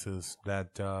re-releases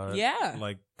that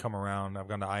like come around. I've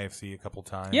gone to IFC a couple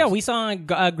times. Yeah, we saw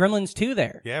Gremlins 2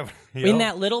 there. Yeah, in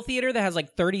that little theater that has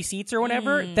like 30 seats or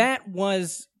whatever. That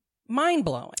was mind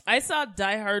blowing. I saw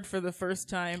Die Hard for the first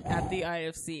time at the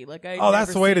IFC.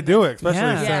 That's the way to do it,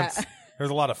 especially since there's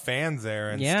a lot of fans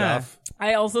there and stuff.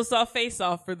 I also saw Face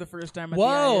Off for the first time at the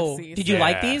IFC. Did you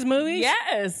like these movies?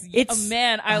 Yes.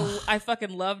 I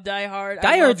fucking love Die Hard.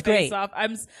 Die Hard's great. Face Off.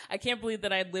 I can't believe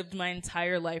that I lived my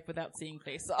entire life without seeing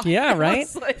Face Off. Yeah, right?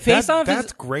 Face Off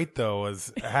that's great though,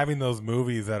 is having those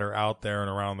movies that are out there and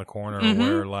around the corner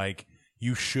where like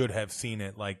you should have seen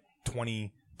it like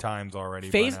 20 times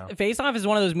already. Face Off is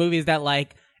one of those movies that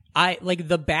like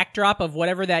the backdrop of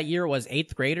whatever that year was,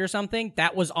 8th grade or something,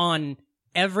 that was on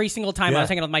every single time I was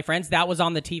hanging out with my friends. That was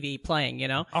on the TV playing, you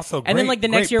know? Also, and then like the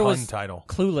next year was title.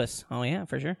 Clueless. Oh yeah,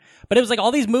 for sure. But it was like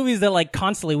all these movies that like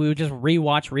constantly we would just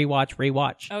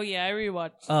rewatch. Oh yeah, I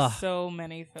rewatched so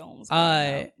many films.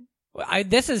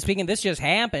 This just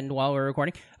happened while we were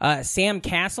recording. Sam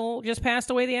Castle just passed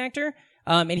away, the actor.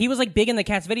 And he was like big in the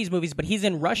Cassavetes movies, but he's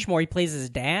in Rushmore. He plays his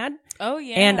dad. Oh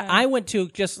yeah. And I went to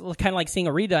just kind of like seeing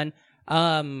a redone.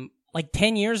 Like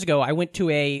 10 years ago, I went to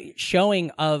a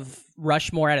showing of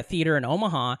Rushmore at a theater in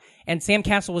Omaha, and Sam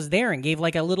Castle was there and gave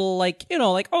like a little like, you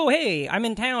know, like, oh, hey, I'm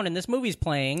in town and this movie's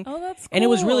playing. Oh, that's cool. And it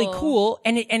was really cool.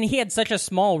 And he had such a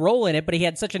small role in it, but he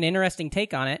had such an interesting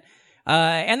take on it.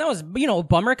 And that was, you know, a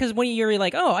bummer because when you're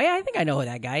like, oh, yeah, I think I know who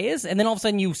that guy is. And then all of a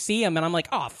sudden you see him and I'm like,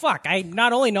 oh, fuck, I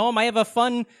not only know him, I have a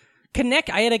fun I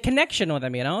had a connection with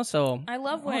him, you know? So I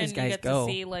love when you get to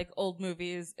see like old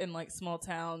movies in like small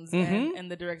towns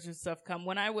and the director's stuff come.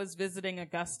 When I was visiting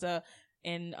Augusta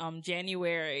in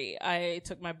January, I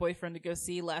took my boyfriend to go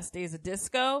see Last Days of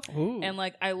Disco. Ooh. And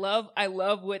like I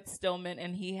love Whit Stillman,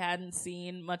 and he hadn't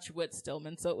seen much Whit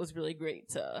Stillman, so it was really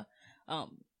great to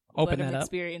open let him that up.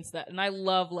 experience that. And I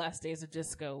love Last Days of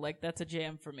Disco. Like that's a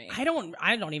jam for me. I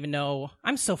don't even know.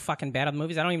 I'm so fucking bad at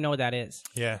movies. I don't even know what that is.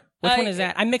 Yeah. Which one is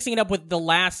that? I'm mixing it up with the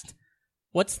last.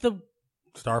 What's the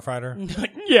Starfighter?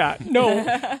 Yeah, no.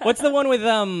 What's the one with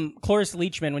Cloris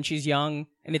Leachman when she's young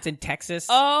and it's in Texas?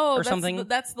 Or something?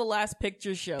 That's the Last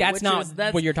Picture Show. That's not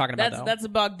what you're talking about, though. That's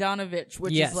Bogdanovich,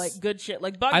 which is like good shit.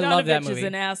 Like I love that Bogdanovich movie. is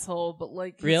an asshole, but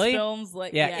like his really? films,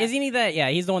 like isn't he that? Yeah,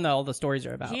 he's the one that all the stories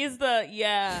are about. He's the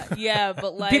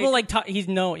but like people like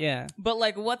But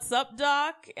like What's Up,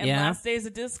 Doc, and Last Days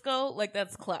of Disco, like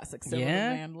that's classic cinema,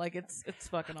 man. Like it's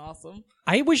fucking awesome.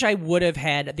 I wish I would have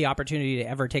had the opportunity to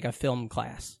ever take a film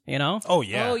class, you know? Oh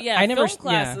yeah. I never film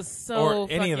class is so or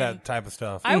any of that type of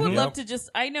stuff. I would love to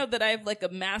I know that I have like a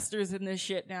master's in this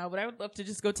shit now, but I would love to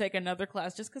just go take another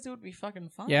class just because it would be fucking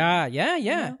fun. Yeah.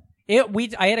 You know?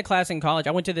 I had a class in college.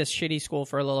 I went to this shitty school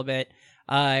for a little bit.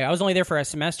 I was only there for a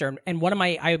semester, and one of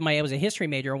I was a history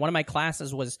major, and one of my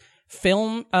classes was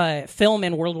film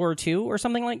in World War II or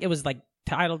something like. It was like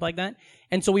titled like that.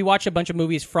 And so we watched a bunch of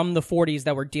movies from the 40s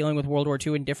that were dealing with World War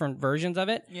II in different versions of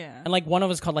it. Yeah. And like one of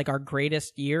us called like Our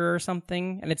Greatest Year or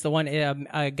something. And it's the one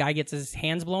a guy gets his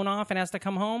hands blown off and has to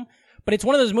come home. But it's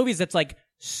one of those movies that's like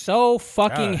so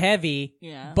fucking heavy,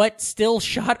 but still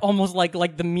shot almost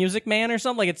like The Music Man or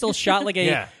something. Like it's still shot like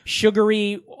a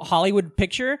sugary Hollywood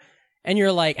picture. And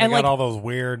you're like, and got all those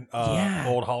weird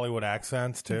old Hollywood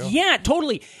accents too. Yeah,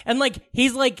 totally. And like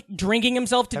he's like drinking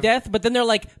himself to death, but then they're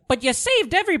like, "But you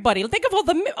saved everybody. Think of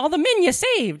all the men you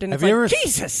saved." And it's like,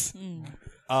 Jesus.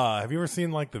 Have you ever seen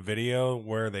like the video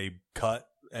where they cut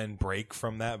and break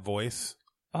from that voice?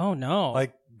 Oh no!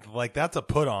 Like that's a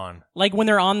put on. Like when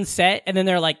they're on set and then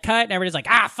they're like cut, and everybody's like,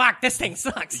 "Ah, fuck, this thing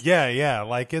sucks." Yeah.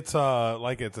 Like it's a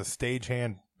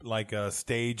stagehand, like a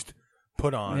staged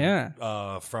put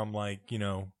on from like, you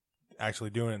know,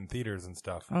 actually doing it in theaters and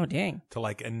stuff. Oh dang. To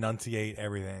like enunciate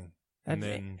everything. And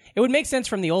then it would make sense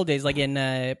from the old days, like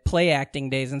in play acting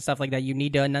days and stuff like that. You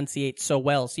need to enunciate so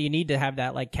well, so you need to have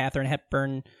that like Katharine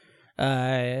Hepburn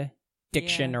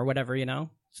diction or whatever, you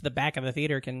know. So the back of the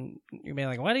theater you'd be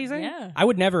like, what do you say? Yeah. I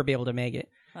would never be able to make it.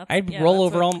 I'd roll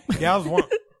over all. Yeah, I was one.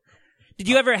 Did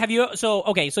you ever so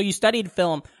you studied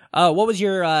film. What was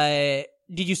your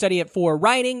did you study it for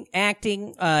writing,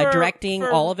 acting, directing,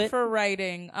 all of it? For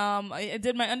writing. I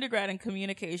did my undergrad in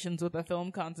communications with a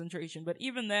film concentration, but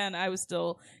even then I was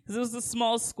still, because it was a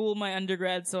small school, my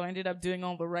undergrad, so I ended up doing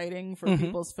all the writing for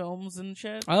people's films and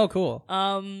shit. Oh, cool.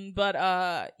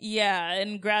 Yeah,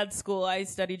 in grad school I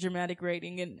studied dramatic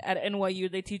writing, and at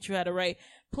NYU they teach you how to write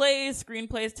plays,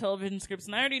 screenplays, television scripts,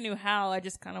 and I already knew how. I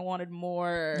just kind of wanted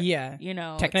more,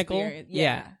 technical. Experience.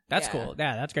 Yeah, that's cool.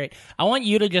 Yeah, that's great. I want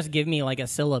you to just give me like a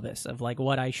syllabus of like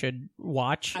what I should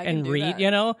watch and read,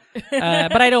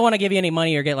 but I don't want to give you any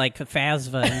money or get like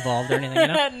FASVA involved or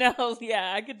anything. No,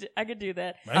 yeah, I could do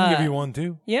that. I can give you one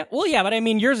too. Yeah, well, yeah, but I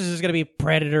mean, yours is just gonna be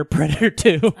Predator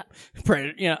 2,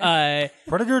 Predator.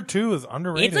 Predator 2 is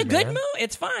underrated. It's a good movie.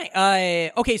 It's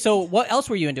fine. Okay, so what else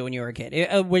were you into when you were a kid?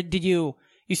 Did you?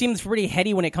 You seem pretty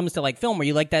heady when it comes to like film. Were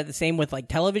you like that the same with like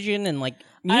television and like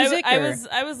music? I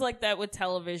was like that with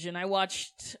television. I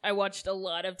watched a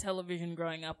lot of television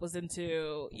growing up. Was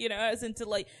into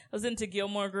I was into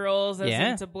Gilmore Girls. I was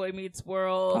into Boy Meets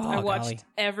World. I watched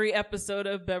every episode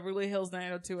of Beverly Hills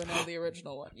 90210, the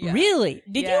original one. Yeah. Really?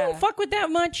 Did you fuck with that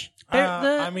much?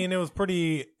 I mean, it was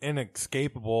pretty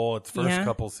inescapable its first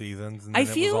couple seasons, and then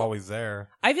it was always there.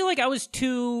 I feel like I was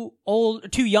too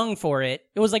young for it.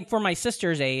 It was like for my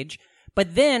sister's age.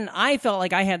 But then I felt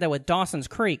like I had that with Dawson's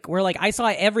Creek, where like I saw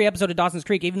every episode of Dawson's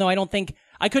Creek, even though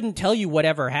I couldn't tell you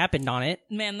whatever happened on it.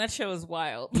 Man, that show is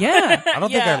wild. Yeah. I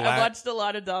don't think I watched a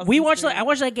lot of Dawson's Creek. I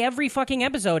watched like every fucking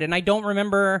episode, and I don't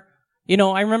remember.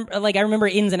 I remember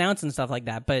ins and outs and stuff like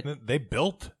that. But they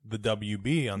built the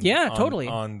WB on totally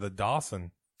on the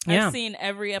Dawson. Yeah. I've seen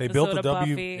every episode they built the of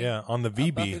Buffy. on the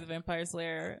VB. Buffy the Vampire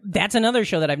Slayer. That's another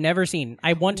show that I've never seen.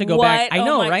 I want to go back. I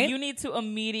know, right? You need to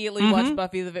immediately watch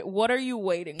Buffy the What are you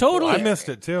waiting Totally. for? I missed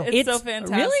it too. It's so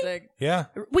fantastic. Really? Yeah.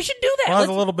 We should do that. Well, I was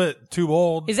a little bit too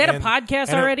old. Is that a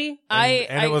podcast already?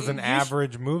 And it was an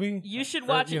average movie. You should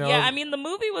watch it. Yeah, I mean the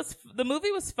movie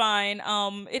was fine.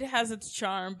 It has its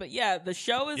charm, but yeah, the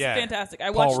show is fantastic.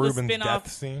 I watched the spin-off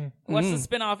scene. Watched the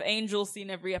spin-off Angel scene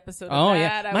every episode of Oh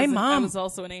that. Yeah. I was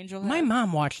also an Angel. My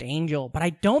mom watched Angel, but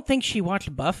I don't think she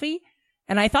watched Buffy.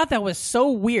 And I thought that was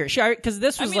so weird. Because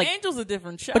this was Angel's a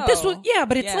different show. But this was,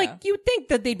 but it's like, you'd think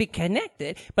that they'd be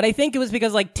connected. But I think it was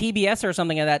because like TBS or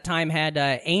something at that time had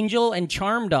Angel and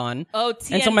Charmed on. Oh,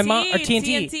 TNT. And so my mom, or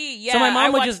TNT. Yeah, so my mom I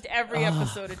would watched every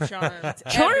episode of Charmed.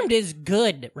 Charmed is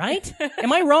good, right?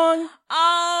 Am I wrong?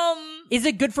 Is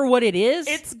it good for what it is?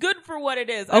 It's good for what it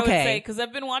is, I would say, because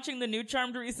I've been watching the new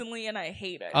Charmed recently and I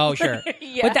hate it. Oh, sure.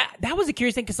 Yeah. But that was a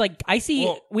curious thing, because like I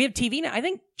see, we have TV now. I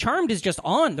think Charmed is just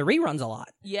on the reruns a lot.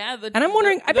 Yeah. And I'm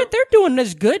wondering, I bet they're doing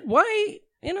as good. Why,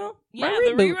 Yeah,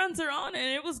 the reruns are on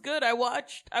and it was good. I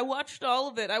watched all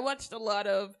of it. I watched a lot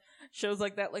of shows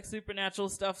like that, like supernatural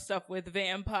stuff with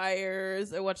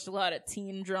vampires. I watched a lot of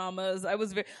teen dramas.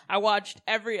 I watched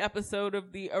every episode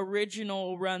of the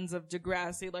original runs of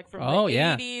Degrassi, like from the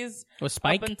 80s with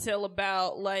Spike up until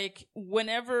about like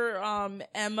whenever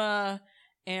Emma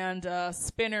and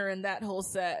Spinner and that whole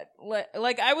set.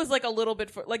 Like I was like a little bit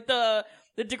for like the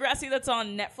Degrassi that's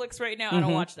on Netflix right now. I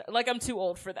don't watch that. Like I'm too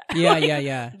old for that.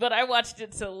 Yeah. But I watched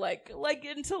it till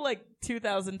until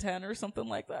 2010 or something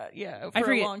like that. Yeah,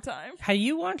 for a long time. Have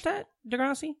you watched that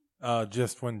Degrassi?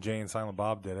 Just when Jay and Silent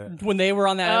Bob did it. When they were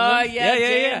on that episode?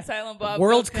 Jay and Silent Bob.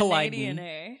 Worlds colliding.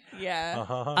 colliding.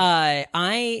 Yeah.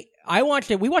 I watched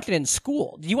it. We watched it in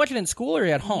school. Did you watch it in school or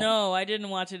at home? No, I didn't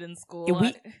watch it in school.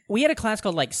 We had a class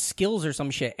called like Skills or some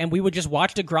shit, and we would just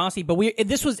watch Degrassi. But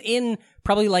this was in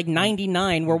probably like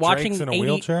 '99. We're watching Drake's in a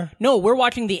wheelchair. No, we're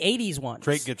watching the '80s ones.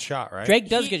 Drake gets shot, right? Drake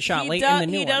does get shot late in the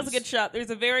new ones. He does get shot. There's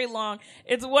a very long.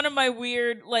 It's one of my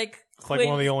weird like. It's like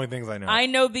one of the only things I know.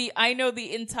 I know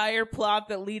the entire plot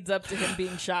that leads up to him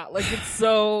being shot. Like it's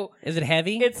so. Is it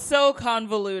heavy? It's so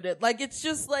convoluted. Like it's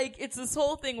just like it's this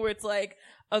whole thing where it's like.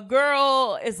 A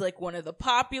girl is like one of the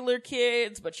popular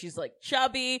kids, but she's like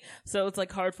chubby, so it's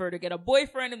like hard for her to get a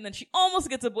boyfriend, and then she almost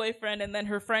gets a boyfriend, and then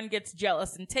her friend gets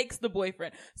jealous and takes the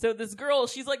boyfriend. So this girl,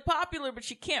 she's like popular, but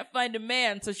she can't find a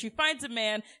man, so she finds a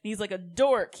man, and he's like a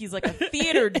dork. He's like a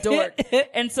theater dork.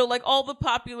 And so like all the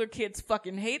popular kids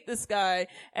fucking hate this guy,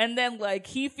 and then like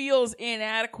he feels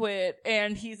inadequate,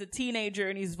 and he's a teenager,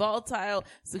 and he's volatile,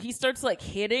 so he starts like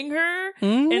hitting her,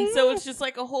 and so it's just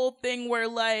like a whole thing where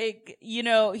like,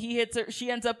 he hits her, she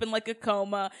ends up in like a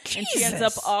coma, and she ends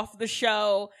up off the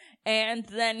show, and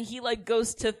then he like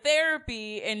goes to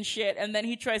therapy and shit, and then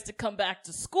he tries to come back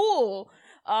to school,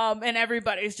 And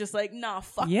everybody's just like, nah,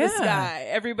 fuck this guy.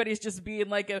 Everybody's just being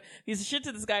like a piece of shit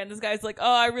to this guy. And this guy's like,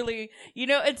 oh, I really,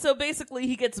 and so basically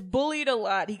he gets bullied a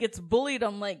lot. He gets bullied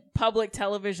on like public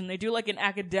television. They do like an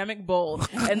academic bowl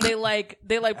and they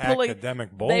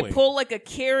pull like a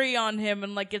carry on him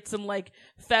and like get some like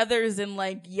feathers and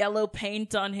like yellow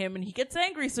paint on him. And he gets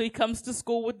angry. So he comes to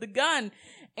school with the gun,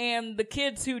 and the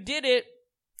kids who did it,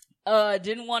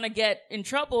 didn't want to get in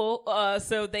trouble.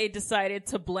 So they decided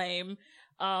to blame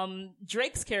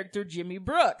Drake's character, Jimmy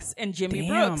Brooks, and Jimmy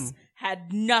Brooks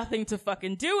had nothing to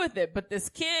fucking do with it. But this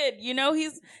kid,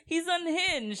 he's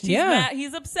unhinged.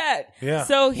 He's upset. Yeah.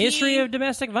 So history of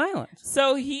domestic violence.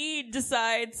 So he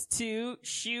decides to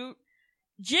shoot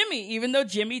Jimmy, even though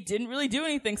Jimmy didn't really do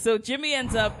anything. So Jimmy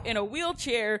ends up in a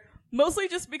wheelchair, mostly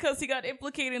just because he got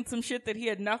implicated in some shit that he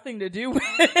had nothing to do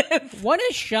with. What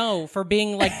a show for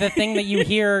being like the thing that you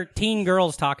hear teen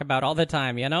girls talk about all the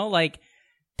time, Like,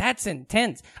 that's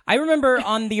intense. I remember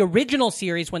on the original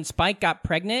series when Spike got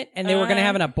pregnant and they were going to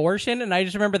have an abortion, and I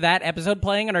just remember that episode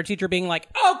playing and our teacher being like,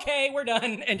 okay, we're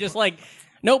done. And just like,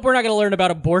 nope, we're not going to learn about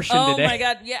abortion today. Oh my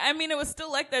God. Yeah. I mean, it was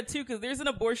still like that too, because there's an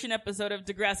abortion episode of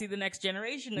Degrassi The Next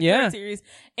Generation, the current series,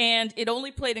 and it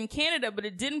only played in Canada, but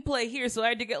it didn't play here. So I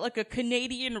had to get like a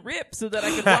Canadian rip so that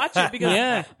I could watch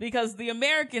it because the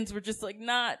Americans were just like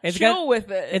not chill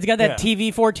with it. It's got that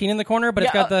TV-14 in the corner, but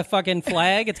it's got the fucking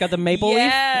flag. It's got the maple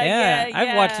leaf.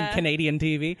 I've watched some Canadian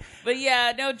TV. But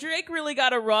Drake really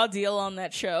got a raw deal on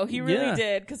that show. He really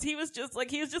did, because he was just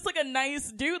like a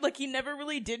nice dude. Like, he never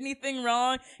really did anything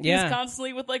wrong. He was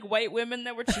constantly with like white women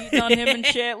that were cheating on him and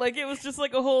shit. Like, it was just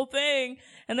like a whole thing.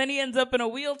 And then he ends up in a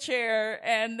wheelchair,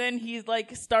 and then he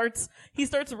starts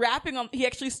rapping on. He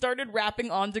actually started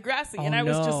rapping on Degrassi, and I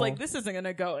was just like, this isn't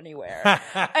gonna go anywhere.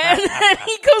 And then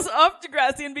he goes off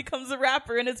Degrassi and becomes a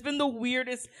rapper, and it's been the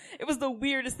weirdest. It was the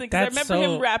weirdest thing, because I remember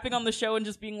him rapping on the show and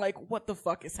just being like, what the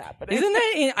fuck is happening? Isn't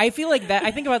that? I feel like that.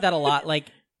 I think about that a lot. Like,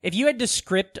 if you had to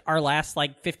script our last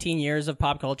like 15 years of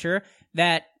pop culture,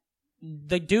 that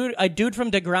a dude from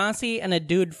Degrassi and a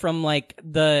dude from like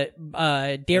the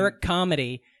Derek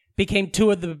comedy became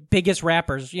two of the biggest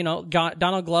rappers.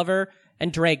 Donald Glover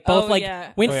and Drake both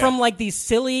went from like these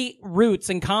silly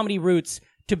roots and comedy roots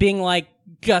to being like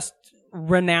just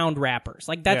renowned rappers.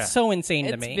 Like, that's so insane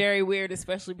to me. It's very weird,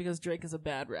 especially because Drake is a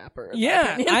bad rapper.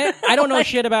 Yeah, I don't know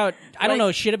shit about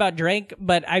know shit about Drake,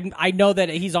 but I know that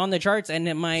he's on the charts, and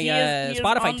my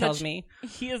Spotify tells me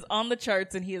he is on the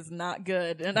charts, and he is not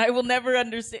good, and I will never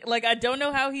understand. Like, I don't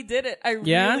know how he did it. I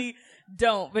really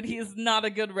don't, but he is not a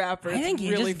good rapper. I think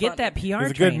you really just get that PR.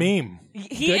 He's a good meme.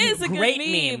 He is a great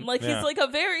meme. Like, he's like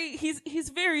he's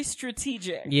very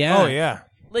strategic. Yeah. Oh yeah.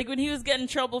 Like, when he was getting in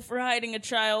trouble for hiding a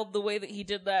child, the way that he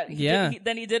did that.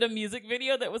 Then he did a music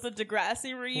video that was a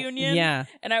Degrassi reunion. Yeah.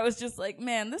 And I was just like,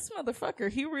 man, this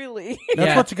motherfucker, he really...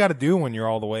 That's what you got to do when you're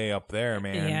all the way up there,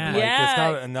 man. Yeah. Like, it's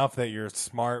not enough that you're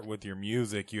smart with your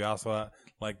music. You also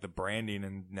like the branding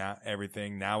and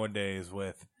everything nowadays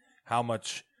with how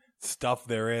much stuff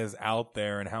there is out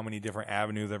there and how many different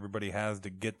avenues everybody has to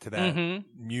get to that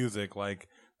music. Like,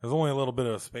 there's only a little bit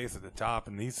of space at the top,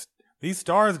 and these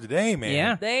stars today, man.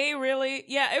 Yeah. They really,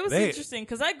 it was interesting,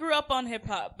 because I grew up on hip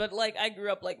hop, but like, I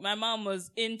grew up, like, my mom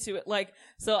was into it, like,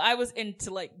 so I was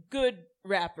into like good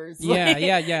rappers.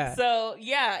 Yeah. So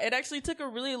it actually took a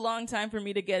really long time for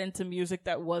me to get into music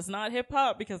that was not hip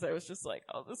hop, because I was just like,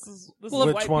 oh, this is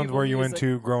which ones were you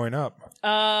into growing up?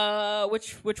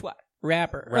 Which what?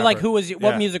 Rapper. Or like,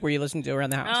 what music were you listening to around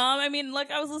the house? I mean,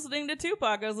 like, I was listening to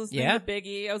Tupac, I was listening to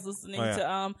Biggie, I was listening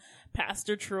to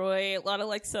Pastor Troy, a lot of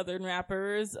like Southern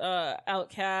rappers,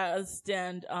 Outkast,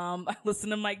 and I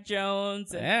listen to Mike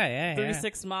Jones and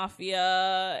 3-6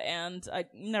 Mafia, and I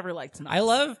never liked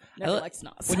Nas. Never liked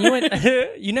Nas. When you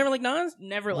went, you never liked Nas?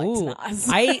 Never liked Nas.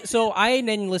 I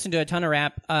didn't listen to a ton of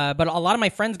rap, but a lot of my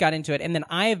friends got into it, and then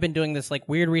I have been doing this like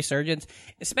weird resurgence,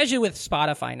 especially with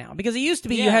Spotify now, because it used to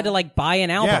be you had to like buy an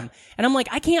album, and I'm like,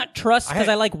 I can't trust because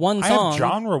I like one song. I have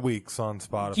genre weeks on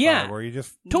Spotify where you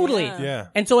just totally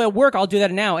and so at work I'll do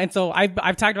that now, and so I've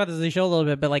talked about this in the show a little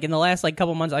bit, but like in the last like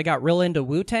couple months I got real into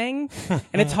Wu-Tang,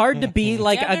 and it's hard to be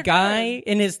like a guy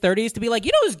in his 30s to be like,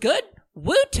 who's good?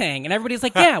 Wu-Tang, and everybody's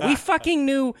like, we fucking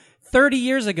knew 30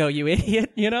 years ago, you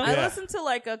idiot, I listened to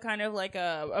like a kind of like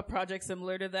a project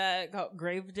similar to that called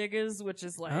Gravediggers, which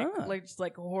is like just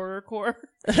like horrorcore.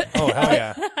 Oh, hell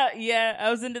yeah. Yeah, I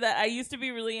was into that. I used to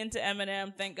be really into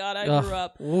Eminem. Thank God I grew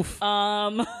up. Oof.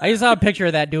 I just saw a picture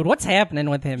of that dude. What's happening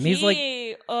with him? He's like,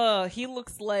 he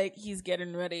looks like he's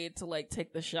getting ready to like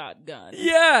take the shotgun.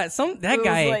 Yeah, that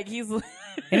guy. Like he's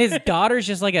and his daughter's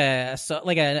just like an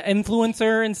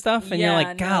influencer and stuff, and you're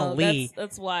like, golly,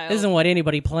 that's wild. This isn't what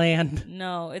anybody planned.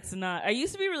 No, it's not. I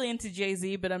used to be really into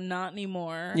Jay-Z, but I'm not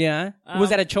anymore. Yeah, was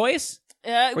that a choice?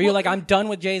 Were you like, I'm done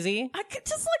with Jay-Z?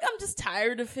 I'm just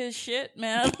tired of his shit,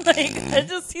 man. Like,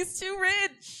 he's too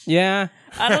rich. Yeah.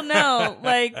 I don't know.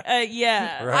 Like,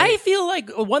 yeah. Right. I feel like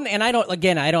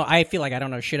I feel like I don't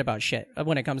know shit about shit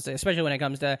especially when it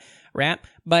comes to rap.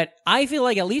 But I feel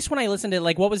like at least when I listen to,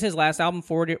 like, what was his last album,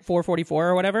 444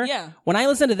 or whatever? Yeah. When I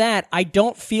listen to that, I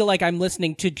don't feel like I'm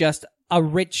listening to just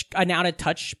an out of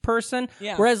touch person.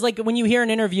 Yeah. Whereas like when you hear an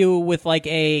interview with like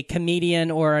a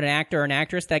comedian or an actor or an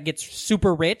actress that gets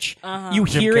super rich, you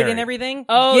hear it in everything.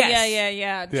 Oh, yes.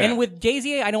 yeah. And with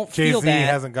Jay-Z, I don't Jay-Z feel that. Jay-Z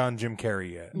hasn't gone Jim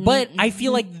Carrey yet. But I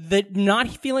feel like the not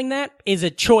feeling that is a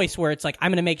choice where it's like,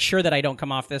 I'm going to make sure that I don't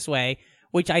come off this way,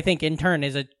 which I think in turn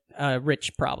is a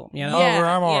rich problem, you know?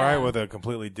 I'm all right with a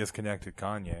completely disconnected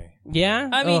Kanye. Yeah?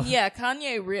 I mean,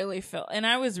 Kanye really fell, and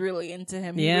I was really into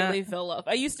him. He really fell off.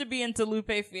 I used to be into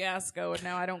Lupe Fiasco, and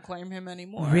now I don't claim him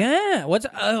anymore. Yeah. He's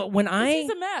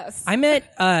a mess. I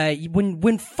met,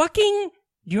 when fucking,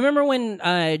 do you remember when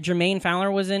Jermaine Fowler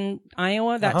was in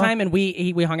Iowa that time, and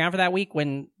we hung out for that week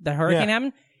when the hurricane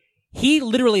happened? He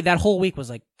literally that whole week was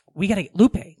like, we gotta get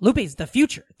Lupe. Lupe's the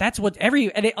future. That's what I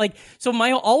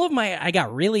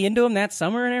got really into him that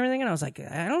summer and everything. And I was like,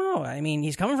 I don't know. I mean,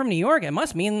 he's coming from New York. It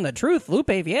must mean the truth. Lupe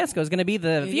Fiasco is going to be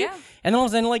the future. Yeah. And all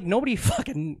of a sudden, like, nobody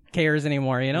fucking cares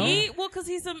anymore, you know? Cause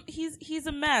he's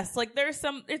a mess. Like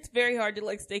it's very hard to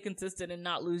like stay consistent and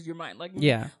not lose your mind. Like,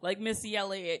 like Missy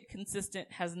Elliott,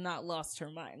 consistent, has not lost her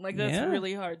mind. Like that's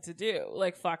really hard to do.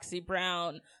 Like Foxy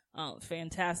Brown,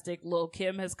 fantastic. Lil'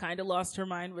 Kim has kind of lost her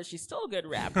mind, but she's still a good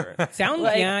rapper. Sounds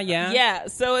like, yeah.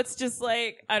 So it's just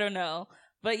like, I don't know.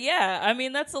 But yeah, I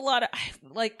mean, that's a lot of,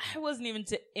 like, I wasn't even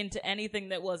into anything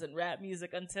that wasn't rap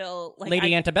music until, like,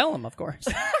 Lady Antebellum, of course.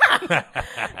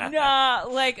 Nah,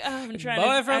 like, I'm trying to...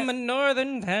 Boy from a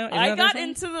northern town. I got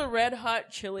into the Red Hot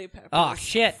Chili Peppers. Oh,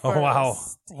 shit. First. Oh, wow.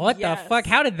 What the fuck?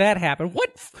 How did that happen?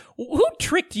 Who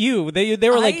tricked you? They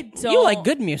were like, you like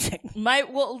good music. My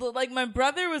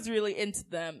brother was really into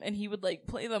them, and he would, like,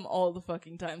 play them all the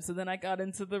fucking time. So then I got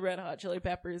into the Red Hot Chili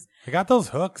Peppers. They got those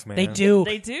hooks, man. They do.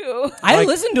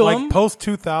 I listen to them. Like post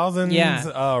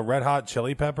 2000s Red Hot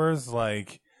Chili Peppers,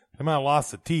 like they might have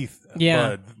lost the teeth,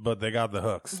 but they got the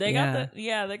hooks. They got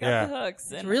the hooks.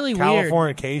 It's really weird.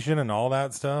 Californication and all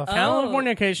that stuff.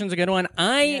 Californication's a good one.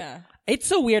 It's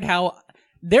so weird how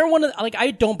they're one of I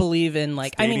don't believe in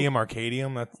like Stadium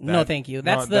Arcadium. No, thank you.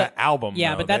 That's the album.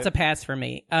 Yeah, but that's a pass for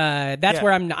me. That's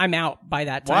where I'm out by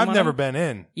that time. Well, I've never been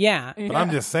in. Yeah, but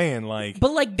I'm just saying, like,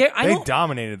 but like they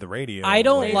dominated the radio. I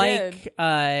don't like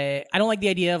the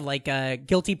idea of like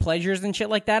guilty pleasures and shit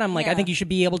like that. I'm like, I think you should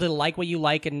be able to like what you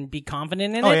like and be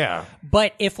confident in it. Oh yeah.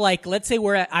 But if like, let's say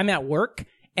I'm at work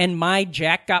and my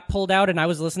jack got pulled out and I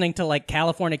was listening to like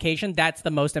Californication, that's the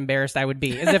most embarrassed I would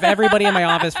be. As if everybody in my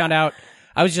office found out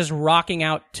I was just rocking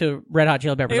out to Red Hot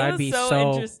Chili Peppers. It was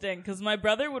so interesting because my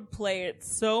brother would play it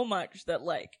so much that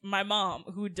like my mom,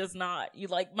 who does not,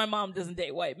 my mom doesn't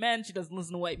date white men. She doesn't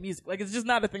listen to white music. Like it's just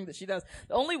not a thing that she does.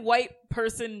 The only white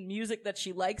person music that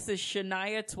she likes is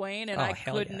Shania Twain, and I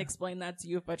couldn't explain that to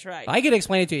you if I tried. I could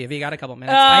explain it to you if you got a couple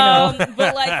minutes. I know.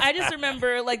 But like I just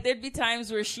remember like there'd be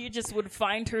times where she just would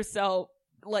find herself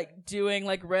like doing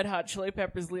like Red Hot Chili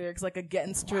Peppers lyrics like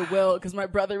against her will because my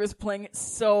brother was playing it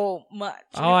so much.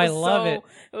 I love it.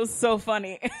 It was so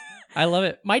funny. I love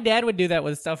it. My dad would do that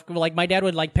with stuff. Like my dad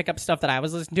would like pick up stuff that I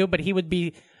was listening to, but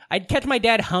I'd catch my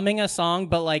dad humming a song,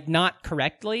 but like not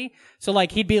correctly. So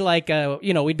like he'd be like,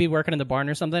 we'd be working in the barn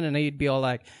or something, and he'd be all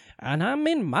like, "And I'm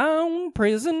in my own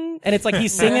prison," and it's like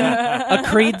he's singing a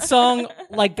Creed song,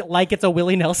 like it's a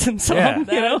Willie Nelson song. Yeah.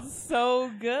 That's so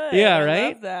good. Yeah, I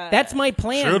right. love that. That's my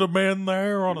plan. Should have been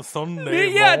there on a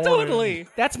Sunday. Yeah, morning, totally.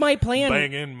 That's my plan.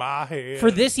 Banging my head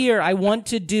for this year. I want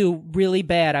to do really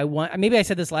bad. Maybe I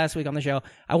said this last week on the show.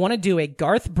 I want to do a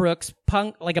Garth Brooks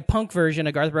punk version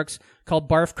of Garth Brooks called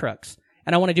Barf Crooks,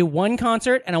 and I want to do one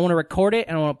concert, and I want to record it,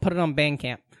 and I want to put it on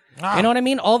Bandcamp. You know what I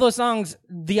mean? All those songs,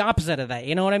 the opposite of that.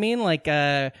 You know what I mean? Like,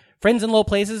 Friends in Low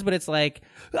Places, but it's like,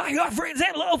 I got friends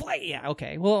in low places. Yeah,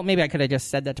 okay. Well, maybe I could have just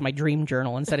said that to my dream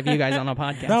journal instead of you guys on a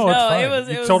podcast. No, it's fine. It was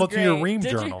you told it great. to your ream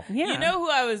journal. You know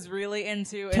who I was really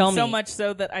into? Tell and me. So much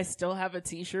so that I still have a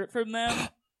t-shirt from them.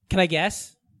 Can I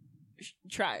guess?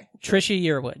 Try. Trisha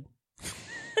Yearwood.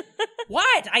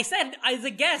 What? I said as a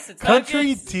guess. It's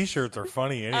Country t-shirts are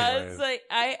funny anyways. It's like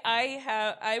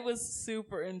I was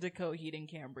super into Coheed and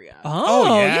Cambria.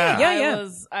 Oh yeah.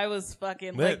 I was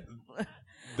fucking like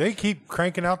They keep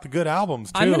cranking out the good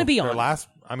albums too. I'm gonna be honest.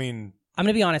 I'm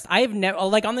gonna be honest. I have never,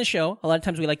 like on the show, a lot of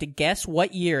times we like to guess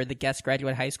what year the guests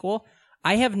graduate high school.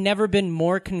 I have never been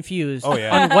more confused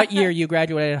on what year you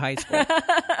graduated high school.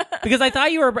 Because I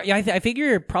thought you were, I figure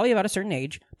you're probably about a certain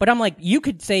age, but I'm like, you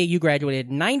could say you graduated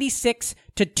 96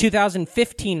 to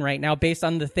 2015 right now based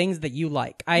on the things that you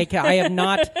like. I have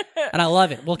not, and I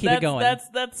love it. We'll keep it going.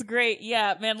 That's great.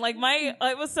 Yeah, man. Like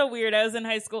it was so weird. I was in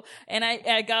high school and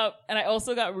I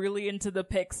also got really into the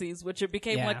Pixies, which it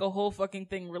became like a whole fucking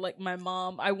thing where like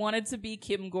I wanted to be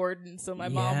Kim Gordon, so my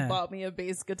mom bought me a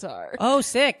bass guitar. Oh,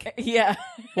 sick. Yeah.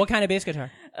 What kind of bass guitar?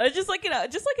 Just like an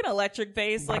electric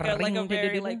bass, like a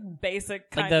very like basic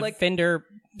kind, like the Fender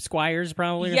Squires,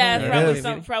 probably.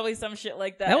 Yeah, probably some shit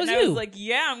like that. That was and you. I was like,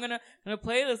 yeah, I'm gonna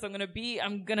play this. I'm gonna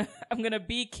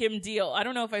be Kim Deal. I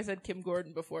don't know if I said Kim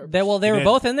Gordon before. They were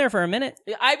both in there for a minute.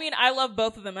 I mean, I love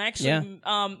both of them. I actually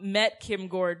met Kim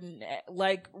Gordon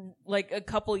like a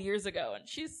couple years ago, and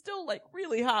she's still like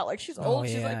really hot. Like she's old.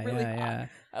 She's like really hot. Yeah.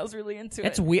 I was really into it.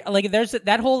 It's weird. Like there's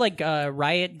that whole like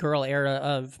Riot Girl era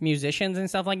of musicians and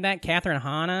stuff like that. Catherine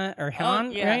Hahn,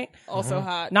 right? Also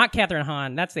hot. Not Catherine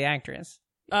Hahn. That's the actress.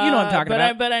 You know what I'm talking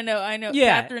about. But I know.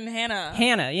 Yeah. Catherine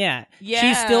Hannah. Yeah.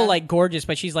 She's still like gorgeous,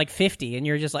 but she's like 50, and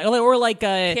you're just like, or like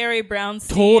Carrie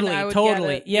Brownstein.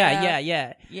 Totally.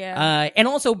 Yeah. And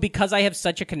also because I have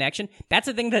such a connection, that's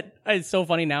the thing that is so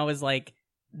funny now is like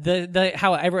the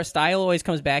how every style always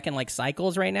comes back in like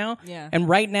cycles right now. Yeah. And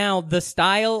right now the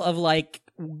style of like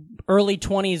early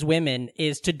 20s women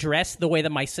is to dress the way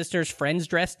that my sister's friends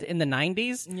dressed in the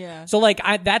 90s. Yeah. So like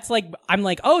I'm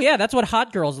like, oh yeah, that's what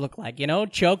hot girls look like, you know,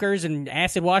 chokers and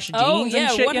acid wash jeans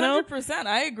and shit, 100%, you know. 100%.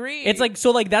 I agree. It's like,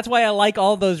 so like that's why I like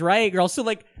all those Riot Girls. So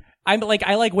like I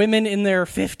like women in their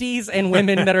 50s and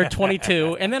women that are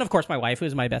 22, and then of course my wife,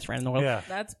 who's my best friend in the world. Yeah,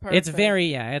 that's perfect. It's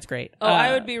it's great. Oh,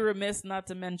 I would be remiss not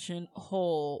to mention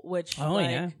Hole, which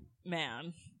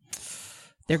man,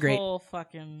 they're great. Whole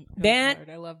fucking that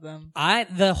I love them. I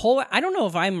don't know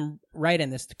if I'm right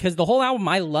in this because the whole album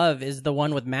I love is the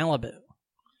one with Malibu.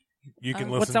 You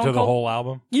can listen to the whole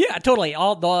album? Yeah, totally.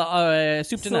 All the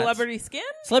soup to nuts.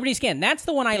 Celebrity Skin. That's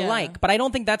the one I like, but I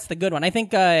don't think that's the good one. I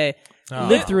think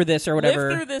Live Through This or whatever.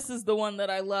 Live Through This is the one that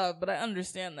I love, but I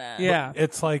understand that. Yeah. But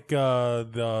it's like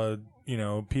the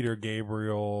Peter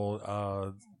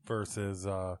Gabriel versus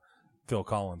Phil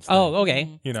Collins thing. Oh,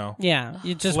 okay. You know. Yeah.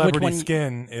 You just Celebrity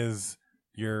Skin is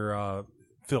your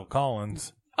Phil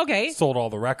Collins. Okay. Sold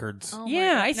all the records. Oh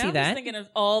yeah, I see I'm that. Just thinking of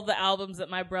all the albums that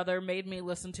my brother made me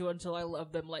listen to until I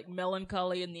loved them, like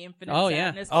Melancholy and the Infinite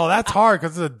Sadness. Oh, that's hard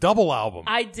because it's a double album.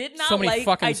 I did not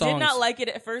did not like it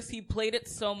at first. He played it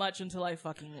so much until I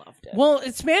fucking loved it. Well,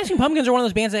 Smashing Pumpkins are one of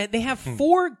those bands that they have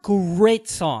 4 great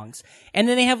songs, and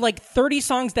then they have like 30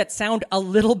 songs that sound a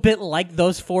little bit like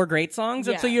those 4 great songs,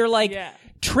 and so you're like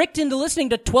tricked into listening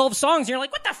to 12 songs, and you're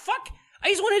like, what the fuck? I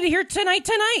just wanted to hear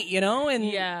Tonight, you know? And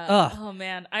oh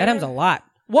man. That happens a lot.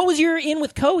 What was your in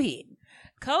with Coheed?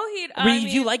 Coheed,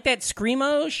 did you like that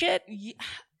screamo shit?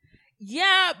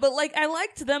 Yeah, but like I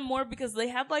liked them more because they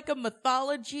had like a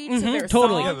mythology to their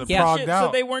songs. Yeah, shit,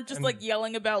 so they weren't just like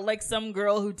yelling about like some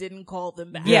girl who didn't call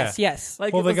them back. Yes.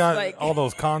 Like, well, they got like, all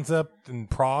those concept and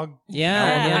prog.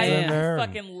 I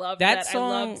fucking loved that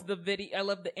song. I loved the video. I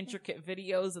loved the intricate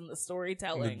videos and the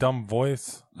storytelling. The dumb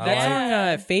voice.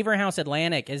 That song, Favor House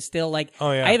Atlantic, is still like.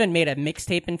 Oh yeah. I haven't made a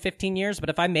mixtape in 15 years, but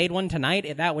if I made one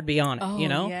tonight, that would be on it. You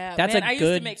know, that's a good song. I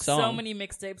used to make so many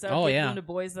mixtapes. I would give them to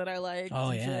boys that I liked. Oh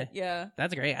yeah, yeah.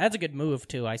 That's great. That's a good move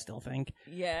too. I still think.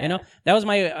 Yeah. You know, that was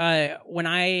my when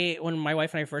my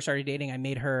wife and I first started dating, I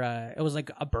made her. It was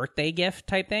like a birthday gift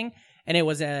type thing, and it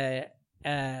was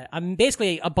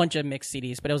basically a bunch of mixed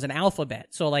CDs, but it was an alphabet.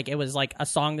 So like it was like a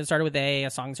song that started with A, a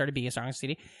song that started with B, a song that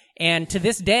started with C. And to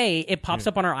this day, it pops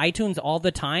up on our iTunes all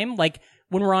the time. Like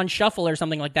when we're on shuffle or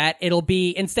something like that, it'll be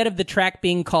instead of the track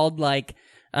being called like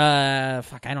I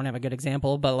don't have a good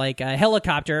example, but like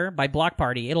Helicopter by Block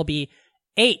Party, it'll be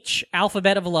H,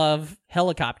 Alphabet of Love,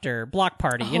 Helicopter, Block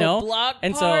Party, you know? Block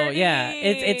and Party. So, yeah,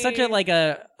 it's such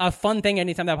a fun thing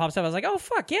anytime that pops up. I was like, oh,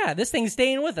 fuck, yeah, this thing's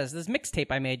staying with us. This mixtape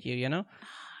I made you know?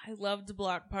 I loved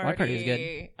Block Party. Block Party is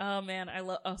good. Oh, man, I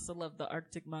also love the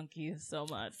Arctic Monkeys so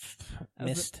much. I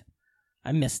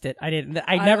missed it. I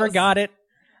never got it.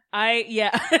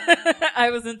 I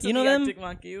was into the Arctic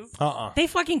Monkeys. They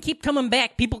fucking keep coming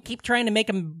back. People keep trying to make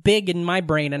them big in my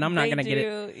brain, and I'm not going to get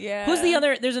it. Yeah. Who's the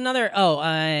other? There's another.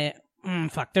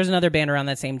 There's another band around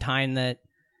that same time that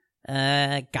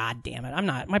God damn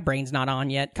it. My brain's not on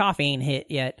yet. Coffee ain't hit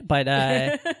yet, but,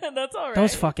 that's all right.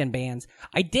 Those fucking bands.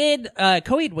 I did,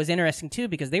 Coheed was interesting too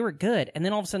because they were good. And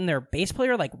then all of a sudden their bass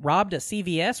player like robbed a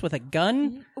CVS with a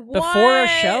gun before a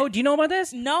show. Do you know about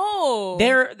this? No.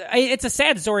 It's a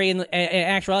sad story in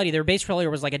actuality. Their bass player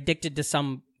was like addicted to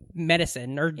some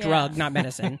medicine or drug, not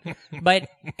medicine.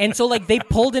 And so like they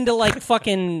pulled into like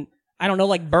fucking, I don't know,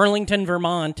 like Burlington,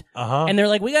 Vermont. And they're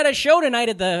like, we got a show tonight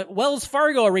at the Wells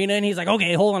Fargo Arena. And he's like,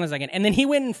 okay, hold on a second. And then he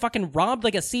went and fucking robbed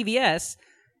like a CVS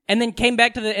and then came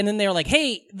back and then they were like,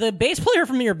 hey, the bass player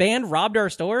from your band robbed our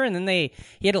store. And then he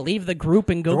had to leave the group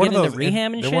and go get into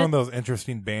rehab and shit. They're one of those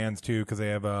interesting bands too, because they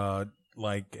have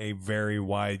like a very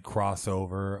wide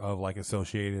crossover of like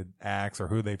associated acts or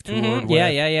who they've toured with.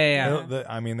 Yeah.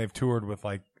 I mean, they've toured with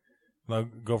like,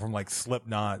 go from like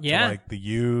Slipknot to like The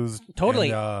Used.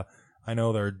 Totally. And, I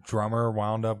know their drummer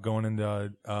wound up going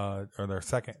into or their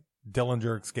second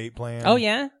Dillinger Escape Plan. Oh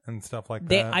yeah, and stuff like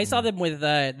that. I saw them with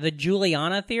the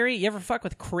Juliana Theory. You ever fuck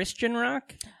with Christian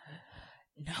rock?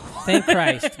 No. Thank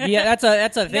Christ. Yeah,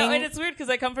 that's a thing. No, and it's weird because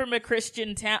I come from a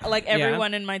Christian town. Like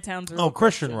everyone in my town's. Oh,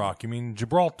 Christian rock. You mean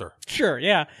Gibraltar? Sure.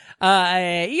 Yeah.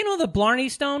 You know the Blarney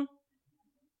Stone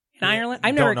in Ireland?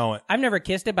 Don't know it. I've never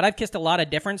kissed it, but I've kissed a lot of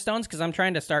different stones because I'm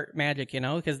trying to start magic.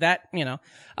 Because that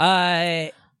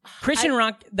Christian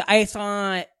rock, I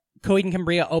saw Coheed and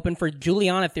Cambria open for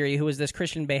Juliana Theory, who was this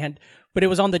Christian band, but it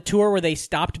was on the tour where they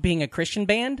stopped being a Christian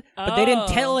band, but they didn't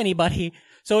tell anybody.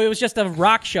 So it was just a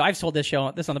rock show. I've told this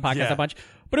on the podcast a bunch,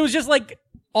 but it was just like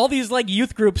all these like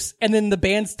youth groups and then the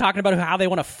band's talking about how they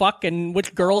want to fuck and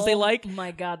which girls they like. Oh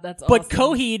my God, that's But awesome.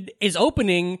 Coheed is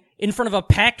opening in front of a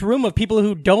packed room of people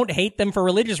who don't hate them for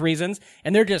religious reasons,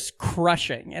 and they're just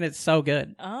crushing, and it's so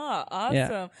good. Ah, awesome.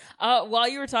 Yeah. While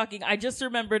you were talking, I just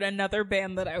remembered another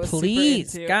band that I was super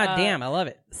into. God damn, I love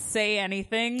it. Say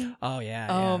Anything. Oh, yeah.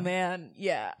 Oh, man.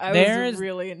 Yeah, I was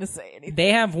really into Say Anything.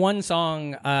 They have one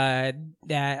song,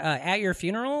 At Your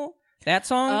Funeral. That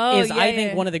song is, I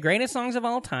think, one of the greatest songs of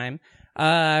all time.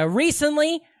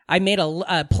 Recently, I made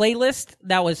a playlist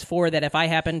that was for that if I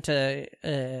happen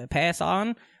to pass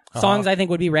on, songs I think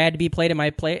would be rad to be played in my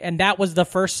play, and that was the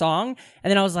first song.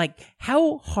 And then I was like,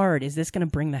 how hard is this going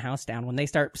to bring the house down when they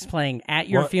start playing At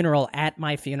Your Funeral, At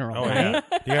My Funeral? Oh, right? yeah.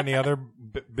 You got any other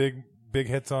big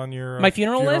hits on your my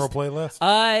funeral list?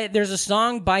 Playlist? There's a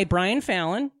song by Brian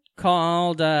Fallon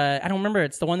called, I don't remember,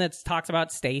 it's the one that talks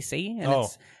about Stacy, and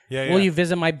it's Will You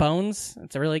Visit My Bones?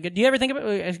 It's a really good. Do you ever think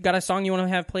about got a song you want to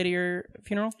have played at your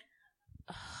funeral?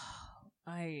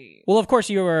 Well, of course,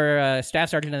 you were a staff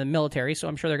sergeant in the military, so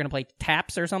I'm sure they're going to play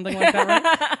Taps or something like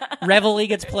that, right? Reveille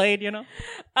gets played,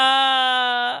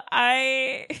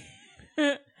 I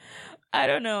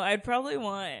don't know. I'd probably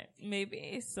want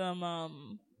maybe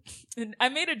some I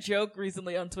made a joke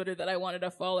recently on Twitter that I wanted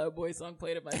a Fall Out Boy song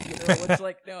played at my funeral, which,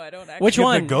 like, no, I don't actually. Which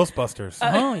one? The Ghostbusters.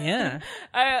 Oh, yeah.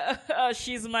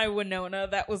 She's My Winona.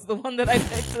 That was the one that I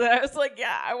picked. I was like,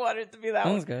 yeah, I want it to be that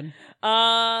one. That was good.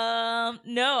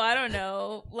 No, I don't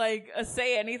know. Like, a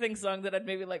Say Anything song that I'd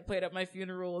maybe, like, played at my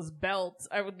funeral is Belt.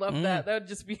 I would love that. That would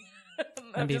just be,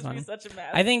 be such a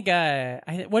mess. I think,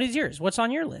 what is yours? What's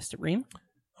on your list, Reem?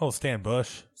 Oh, Stan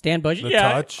Bush. Stan Bush, The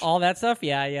Touch. all that stuff,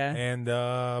 yeah. And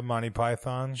Monty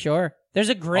Python. Sure. There's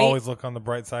a great... Always Look on the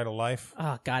Bright Side of Life.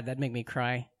 Oh, God, that'd make me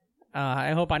cry.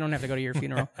 I hope I don't have to go to your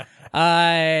funeral.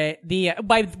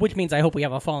 Which means I hope we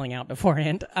have a falling out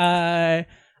beforehand. I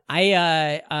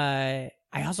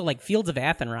also like Fields of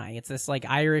Athenry. It's this like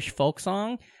Irish folk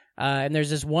song. And there's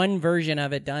this one version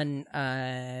of it done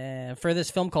for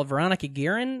this film called Veronica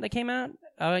Guerin that came out.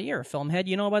 You're a film head.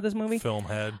 You know about this movie? Film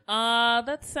head.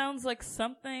 That sounds like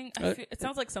something. It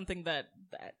sounds like something that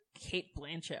Kate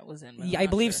Blanchett was in. Yeah, I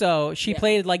believe so. She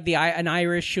played like an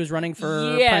Irish. She was running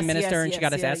for prime minister, and she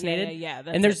got assassinated. Yeah.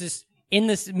 And there's this in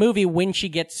this movie when she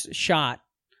gets shot.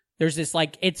 There's this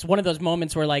like it's one of those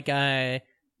moments where like the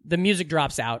music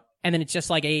drops out. And then it's just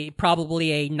like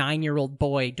probably a 9-year-old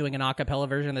boy doing an a cappella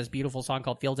version of this beautiful song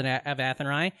called Fields of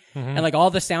Athenry. Mm-hmm. And like all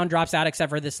the sound drops out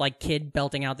except for this like kid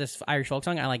belting out this Irish folk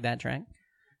song. I like that track.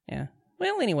 Yeah.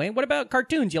 Well, anyway, what about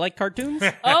cartoons? You like cartoons?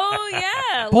 Oh,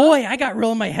 yeah. Boy, I got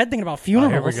real in my head thinking about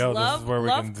funerals. Here we go. This is where we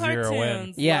can zero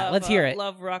in. Yeah, let's hear it.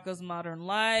 Love Rocko's Modern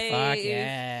Life. Fuck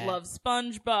yeah. Love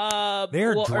SpongeBob.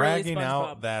 They're dragging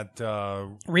out that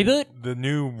reboot, the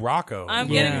new Rocco. I'm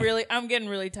getting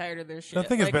really tired of their shit. I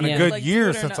think it's been a good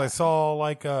year since I saw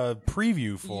like a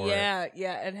preview for it.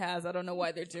 Yeah, it has. I don't know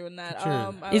why they're doing that.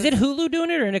 Sure. Is it Hulu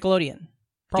doing it or Nickelodeon?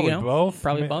 Probably both.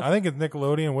 Probably both. I think it's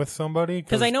Nickelodeon with somebody.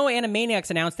 Because I know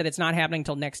Animaniacs announced that it's not happening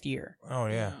until next year. Oh,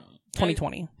 yeah.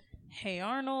 2020. Hey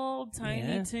Arnold,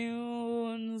 Tiny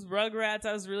Toons, Rugrats.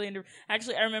 I was really into.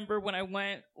 Actually, I remember when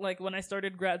I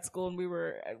started grad school and we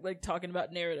were like talking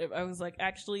about narrative. I was like,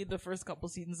 actually, the first couple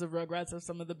seasons of Rugrats are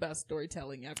some of the best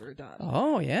storytelling ever done.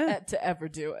 Oh yeah, to ever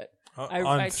do it.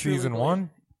 On season 1.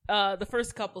 The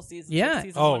first couple seasons. Yeah. Like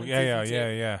season 1 and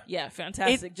yeah. Yeah,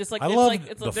 fantastic. Just like I it's love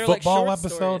like the they're football like short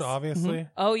episode, stories. obviously.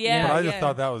 Mm-hmm. Oh yeah, but I just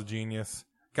thought that was genius.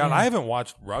 God, I haven't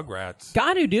watched Rugrats.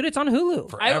 Got to, dude. It's on Hulu.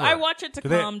 Forever. I watch it to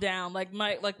calm down. Like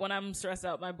when I'm stressed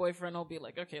out, my boyfriend will be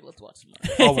like, "Okay, let's watch some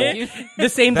more." The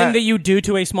same thing that you do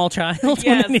to a small child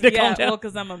when they need to calm down. Well,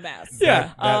 because I'm a mess. Yeah,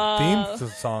 that theme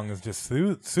song is just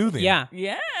soothing. Yeah,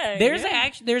 yeah.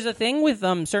 There's a thing with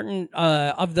certain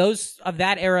of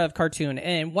that era of cartoon,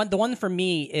 and the one for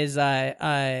me is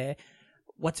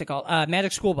what's it called?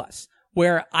 Magic School Bus.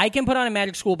 Where I can put on a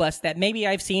Magic School Bus that maybe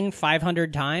I've seen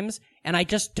 500 times and I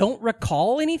just don't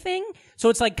recall anything. So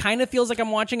it's like kind of feels like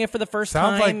I'm watching it for the first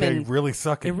time. Sounds like they really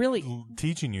suck at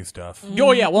teaching you stuff.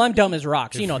 Oh yeah, well I'm dumb as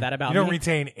rocks. You know that about me. You don't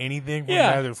retain anything from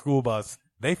Magic School Bus.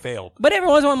 They failed. But every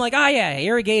once in a while I'm like, oh yeah,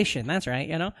 irrigation. That's right,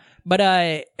 you know? But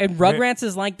and Rugrats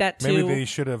is like that too. Maybe they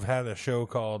should have had a show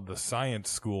called The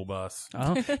Science School Bus.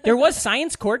 Oh. There was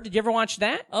Science Court. Did you ever watch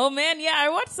that? Oh man, yeah, I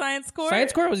watched Science Court.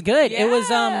 Science Court was good. Yeah. It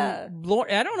was I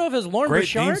don't know if it was Lauren Great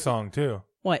Bouchard. theme song too.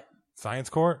 What?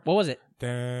 Science Court? What was it?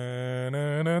 Yeah.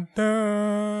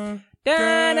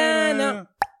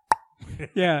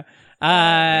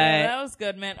 That was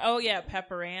good, man. Oh yeah,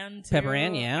 Pepper Ann too. Pepper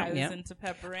Ann, yeah. I was into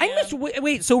Pepper Ann. I missed.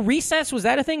 Wait, so Recess, was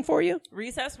that a thing for you?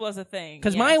 Recess was a thing.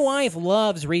 Because my wife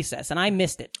loves Recess, and I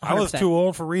missed it. 100%. I was too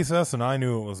old for Recess, and I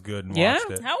knew it was good and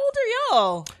watched it. How old are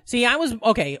y'all? See, I was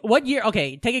okay. What year?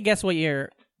 Okay, take a guess. What year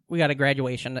we got a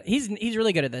graduation? He's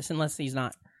really good at this, unless he's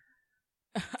not.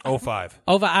 05.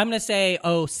 I'm gonna say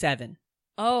 07.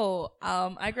 Oh,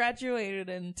 I graduated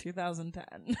in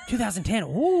 2010. 2010.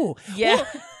 Ooh, yeah. Well,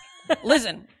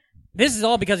 listen, this is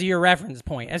all because of your reference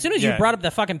point. As soon as you brought up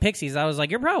the fucking Pixies, I was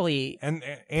like, you're probably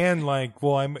and like,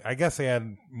 well, I guess they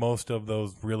had most of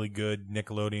those really good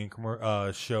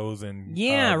Nickelodeon shows and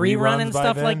rerun and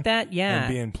stuff then, like that. Yeah,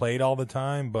 and being played all the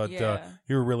time. But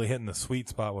you were really hitting the sweet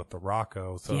spot with the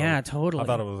Rocco. So yeah, totally. I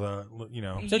thought it was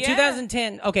So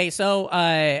 2010. Okay, so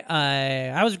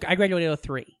I graduated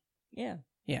 03. Yeah.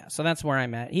 Yeah, so that's where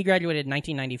I'm at. He graduated in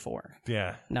 1994.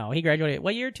 Yeah. No, he graduated,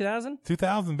 what year? 2000?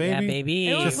 2000, baby. Yeah, baby.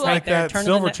 It was just like that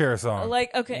Silverchair song.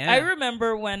 Like, okay, Yeah. I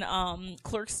remember when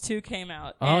Clerks 2 came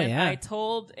out. Oh, and yeah. I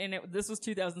told, this was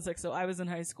 2006, so I was in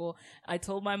high school. I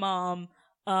told my mom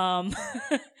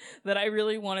that I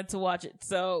really wanted to watch it.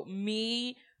 So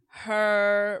me,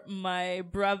 her, my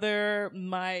brother,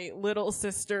 my little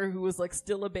sister who was like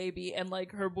still a baby, and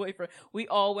like her boyfriend, we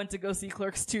all went to go see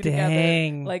Clerks 2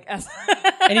 Dang. together. Like, as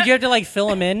And did you have to like fill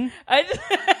him in? I just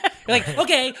You're like,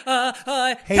 okay,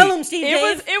 tell him, Steve.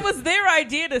 it was their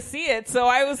idea to see it, so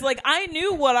I was like, I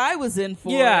knew what I was in for.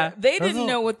 Yeah. They didn't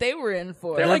know what they were in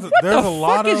for. They're like, what the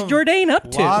fuck is Jourdain up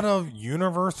to? A lot of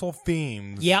universal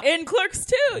themes. Yep. In Clerks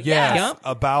 2, Yes, yes.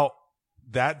 about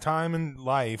that time in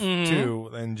life too,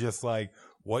 and just like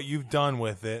what you've done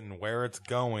with it and where it's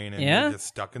going, and you're just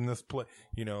stuck in this place,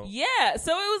 Yeah,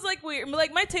 so it was like weird.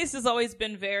 Like my taste has always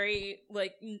been very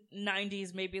like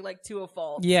 90s, maybe like to a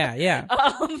fault. Yeah.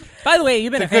 By the way,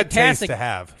 you've been a good taste fantastic to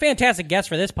have. Fantastic guest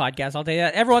for this podcast. I'll tell you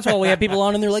that. Every once in a while, we have people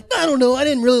on, and they're like, I don't know, I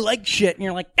didn't really like shit, and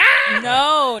you're like, ah!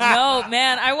 No,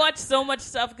 man, I watch so much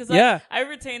stuff because I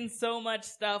retain so much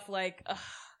stuff like.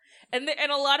 And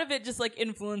a lot of it just like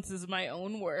influences my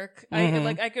own work.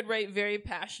 I could write very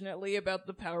passionately about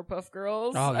the Powerpuff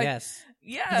Girls. Oh yes,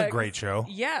 yeah, it's a great show.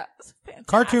 Yeah, it's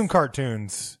fantastic.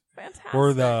 Cartoons Fantastic.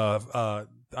 were the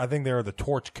I think they were the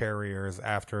torch carriers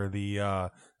after the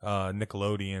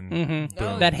Nickelodeon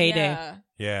boom. That heyday.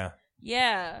 Yeah.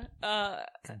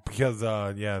 Because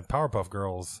Powerpuff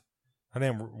Girls. I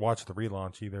didn't watch the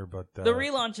relaunch either, but the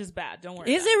relaunch is bad. Don't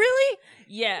worry. Is it really?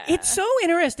 Yeah. It's so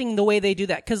interesting the way they do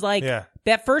that because, like,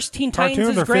 that first Teen Titans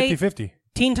Cartoons is great. Cartoons are 50-50.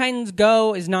 Teen Titans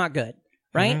Go is not good,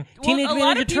 right? Well, Teenage a Mutant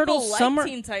lot of Ninja people Turtles like Summer.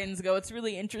 Teen Titans Go. It's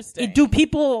really interesting. Do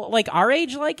people like our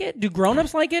age like it? Do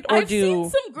grown-ups like it? Or I've seen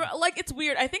some like it's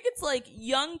weird. I think it's like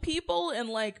young people and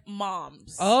like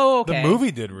moms. Oh, okay. The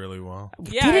movie did really well.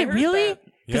 Yeah, Did I it heard really? that.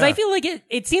 Because I feel like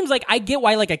it seems like I get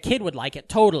why like a kid would like it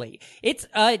totally. It's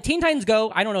Teen Titans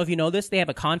Go. I don't know if you know this. They have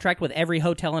a contract with every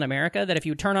hotel in America that if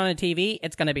you turn on a TV,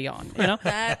 it's going to be on. You know,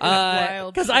 That is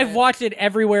wild. because shit. I've watched it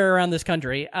everywhere around this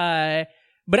country.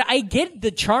 But I get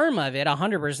the charm of it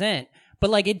 100%. But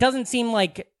like, it doesn't seem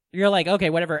like you're like, okay,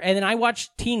 whatever. And then I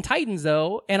watched Teen Titans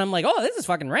though, and I'm like, oh, this is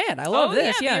fucking rad. I love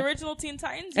this. Yeah, Yeah, the original Teen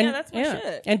Titans. And- Yeah, that's my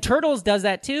shit. And Turtles does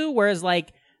that too. Whereas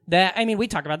like that, I mean, we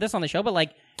talked about this on the show, but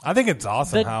like I think it's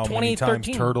awesome the how many times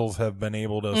 2013. Turtles have been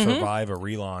able to survive a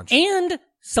relaunch. And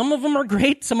some of them are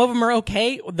great, some of them are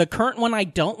okay. The current one I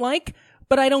don't like,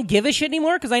 but I don't give a shit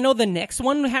anymore because I know the next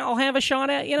one I'll have a shot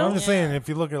at, you know? I'm just saying, if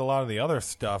you look at a lot of the other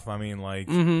stuff, I mean, like,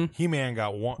 He-Man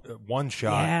got one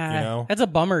shot, Yeah. you know? That's a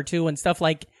bummer, too, when stuff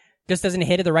like just doesn't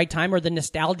hit at the right time or the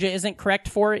nostalgia isn't correct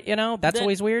for it, you know? That's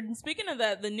always weird. Speaking of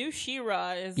that, the new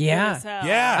She-Ra is Yeah. good as hell.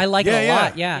 Yeah. I like it a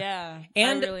lot, yeah. Yeah.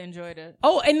 And- I really enjoyed it.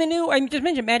 Oh, and the new, I just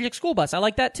mentioned Magic School Bus. I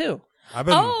like that, too. I've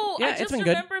been, Yeah, I it's just been good.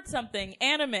 remembered something.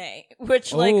 Anime,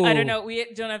 which, like, I Ooh. don't know, we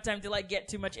don't have time to, like, get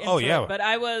too much into yeah. it, but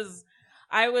I was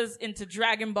into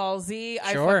Dragon Ball Z.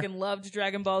 Sure. I fucking loved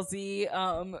Dragon Ball Z.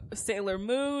 Sailor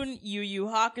Moon, Yu Yu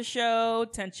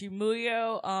Hakusho, Tenchi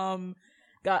Muyo.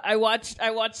 I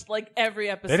watched like every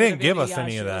episode. They didn't of give us Inuyasha.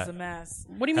 any of that. It was a mess.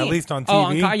 What do you mean? At least on Oh,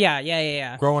 TV.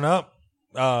 yeah. growing up,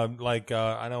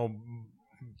 I know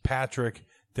Patrick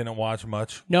didn't watch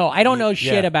much. No, I don't know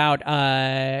shit Yeah. about,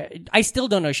 I still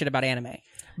don't know shit about anime.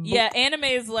 Yeah, anime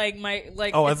is like my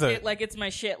like. Oh, it's, is it? Like it's my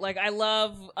shit. Like I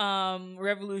love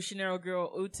Revolutionary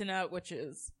Girl Utena, which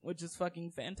is fucking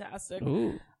fantastic.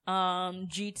 Ooh.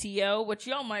 GTO, which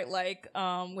y'all might like,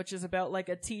 which is about like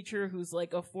a teacher who's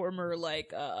like a former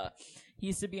like he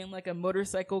used to be in like a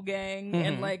motorcycle gang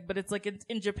and like, but it's like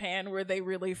in Japan where they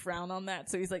really frown on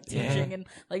that. So he's like teaching and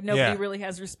like nobody really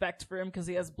has respect for him because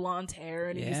he has blonde hair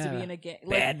and he used to be in a gang.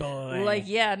 Like, Bad boy. Like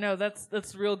yeah, no,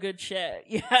 that's real good shit.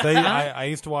 Yeah. So I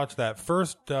used to watch that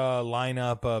first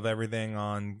lineup of everything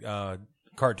on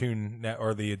Cartoon Net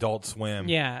or the Adult Swim.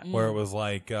 Yeah. Where it was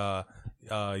like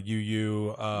Yu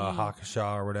Yu,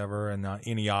 Hakusho or whatever, and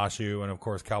Inuyasha, and of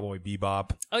course Cowboy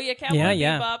Bebop. Oh yeah, Cowboy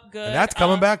Yeah. Bebop, good. And that's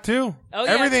coming back too. Oh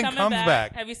yeah, Everything it's coming comes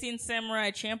back. Have you seen Samurai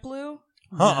Champloo?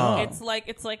 Uh-uh.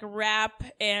 It's like rap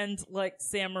and like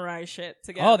samurai shit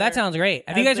together. Oh, that sounds great.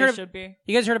 Have you guys heard? Should be.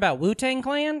 You guys heard about Wu-Tang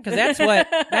Clan? Because that's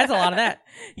that's a lot of that.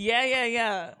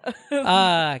 Yeah.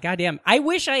 Goddamn. I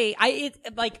wish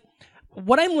like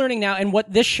what I'm learning now, and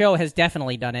what this show has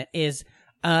definitely done it is.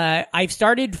 I've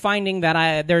started finding that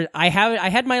I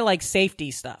had my like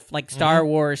safety stuff, like Star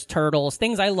Wars, Turtles,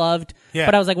 things I loved,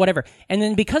 but I was like, whatever. And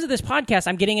then because of this podcast,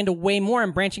 I'm getting into way more,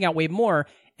 I'm branching out way more.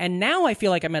 And now I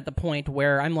feel like I'm at the point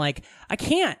where I'm like, I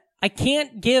can't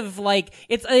give like,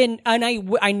 and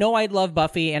I know I love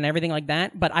Buffy and everything like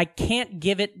that, but I can't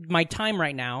give it my time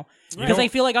right now. Because I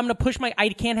feel like I'm going to push I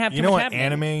can't have too much happening.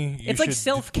 Anime It's like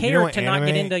self-care to not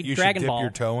get into Dragon Ball. You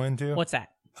should dip your toe into? What's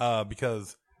that?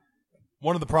 Because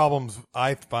one of the problems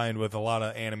I find with a lot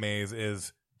of animes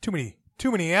is too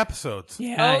many episodes.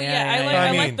 Yeah.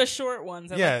 I like the short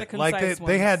ones. I like the concise ones.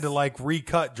 They had to like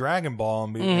recut Dragon Ball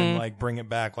and like bring it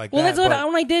back like well, that. Well, that's what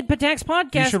when I did Patak's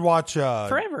podcast. You should watch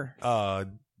forever.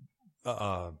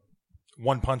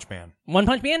 One Punch Man. One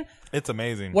Punch Man? It's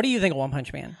amazing. What do you think of One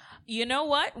Punch Man? You know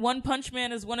what? One Punch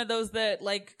Man is one of those that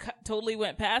like totally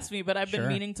went past me, but I've been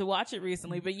meaning to watch it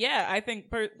recently. But yeah, I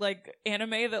think like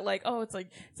anime that like it's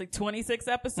like 26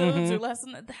 episodes or less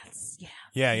than that. That's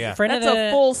Yeah. That's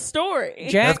a full story.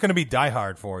 That's gonna be Die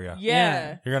Hard for you.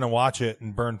 Yeah. You're gonna watch it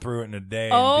and burn through it in a day.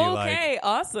 Oh, and be like, okay,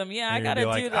 awesome. Yeah, I gotta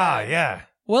do that. Ah, yeah.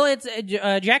 Well, it's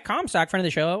Jack Comstock, friend of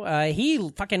the show. He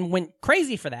fucking went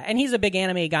crazy for that, and he's a big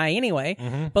anime guy anyway.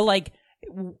 But like,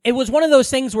 it was one of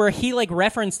those things where he like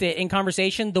referenced it in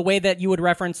conversation the way that you would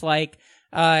reference like,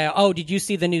 did you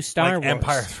see the new Star Wars?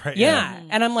 Empire, right? Yeah.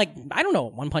 And I'm like, I don't know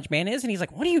what One Punch Man is, and he's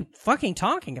like, what are you fucking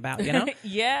talking about? You know?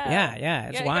 Yeah.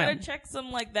 It's you wild. gotta check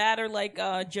some like that or like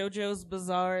JoJo's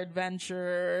Bizarre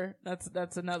Adventure.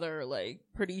 That's another like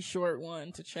pretty short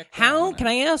one to check. Can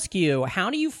I ask you? How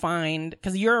do you find?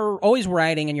 Because you're always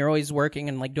writing and you're always working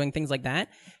and like doing things like that.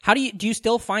 How do you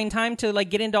still find time to like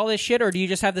get into all this shit, or do you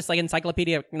just have this like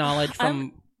encyclopedic knowledge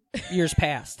from years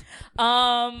past?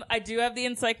 I do have the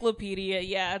encyclopedia.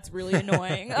 Yeah, it's really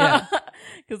annoying.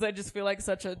 Because I just feel like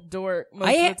such a dork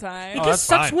most of the time. It just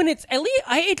sucks when it's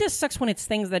it just sucks when it's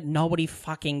things that nobody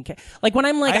fucking like when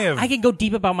I'm like I can go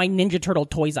deep about my Ninja Turtle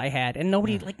toys I had and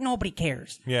nobody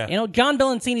cares. Yeah. You know, John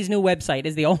Bellancini's new website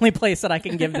is the only place that I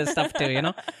can give this stuff to, you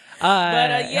know?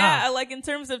 I like in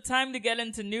terms of time to get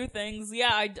into new things.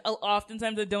 Yeah,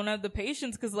 oftentimes I don't have the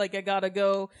patience because like I gotta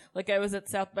go. Like I was at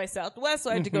South by Southwest, so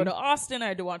I had to go to Austin. I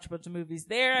had to watch a bunch of movies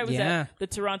there. I was at the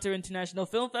Toronto International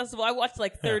Film Festival. I watched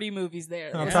like 30 movies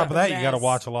there. On top of that, you got to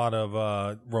watch a lot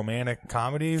of romantic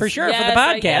comedies for sure for the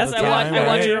podcast. I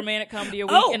watch a romantic comedy a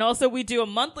week, and also we do a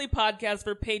monthly podcast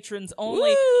for patrons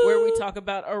only, where we talk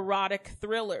about erotic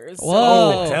thrillers.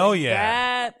 Whoa, hell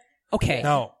yeah! Okay,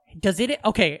 no. Does it?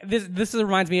 Okay, this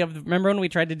reminds me of. Remember when we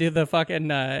tried to do the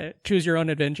fucking choose your own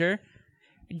adventure?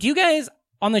 Do you guys?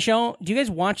 on the show, do you guys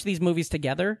watch these movies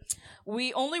together?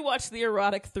 We only watch the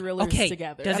erotic thrillers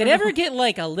together. Does it ever get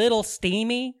like a little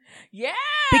steamy? Yeah.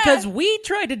 Because we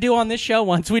tried to do on this show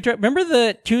once. Remember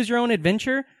the Choose Your Own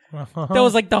Adventure? That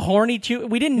was like the horny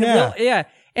we didn't yeah.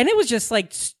 And it was just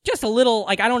a little,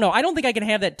 like, I don't know. I don't think I can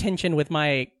have that tension with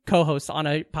my co-hosts on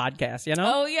a podcast, you know?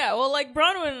 Oh, yeah. Well, like,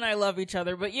 Bronwyn and I love each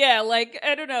other. But yeah, like,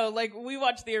 I don't know. Like, we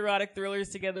watch the erotic thrillers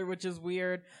together, which is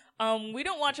weird. We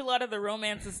don't watch a lot of the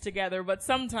romances together, but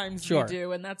sometimes we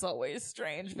do, and that's always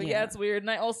strange. But yeah, it's weird. And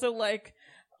I also like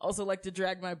to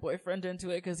drag my boyfriend into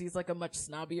it because he's like a much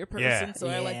snobbier person. So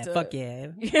I like to... Fuck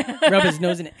yeah. Rub his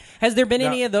nose in it. Has there been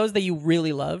any of those that you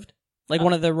really loved? Like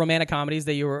one of the romantic comedies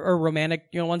that you were, or romantic,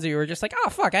 ones that you were just like, oh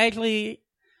fuck, I actually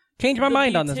changed my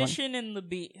mind on this one. The Beautician and the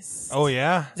Beast. Oh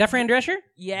yeah, is that Fran Drescher?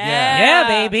 Yeah,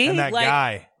 baby. And that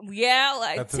guy. Yeah,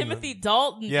 like Timothy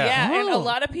Dalton. Yeah, and a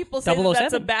lot of people say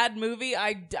that's a bad movie.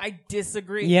 I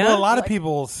disagree. Yeah, well, a lot of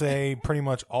people say pretty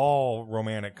much all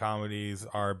romantic comedies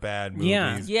are bad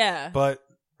movies. Yeah. But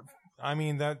I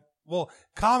mean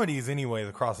comedies anyway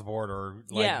across the board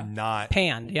are not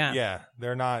panned. Yeah. Yeah,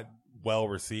 they're not well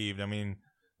received. I mean,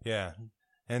 yeah,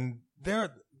 and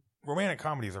romantic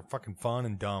comedies are fucking fun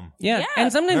and dumb. Yeah,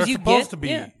 and sometimes they're supposed to be.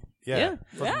 Yeah.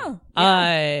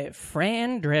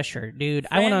 Fran Drescher, dude.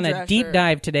 I went on a deep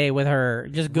dive today with her,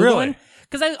 just Googling.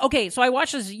 Because so I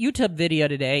watched this YouTube video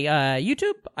today.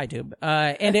 iTube.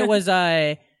 And it was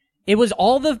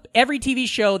every TV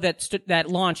show that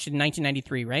launched in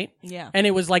 1993, right? Yeah. And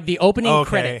it was like the opening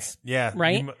credits. Yeah.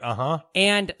 Right? Uh-huh.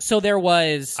 And so there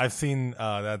was... I've seen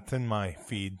that's in my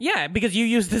feed. Yeah, because you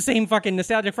use the same fucking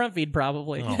Nostalgia Front feed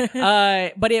probably.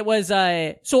 Oh. But it was...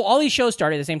 so all these shows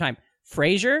started at the same time.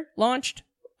 Frasier launched.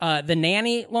 The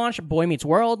Nanny launched. Boy Meets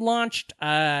World launched.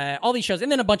 All these shows.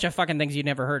 And then a bunch of fucking things you'd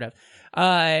never heard of.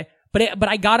 But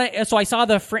I got it. So I saw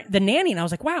the Nanny, and I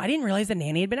was like, "Wow, I didn't realize the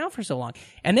Nanny had been out for so long."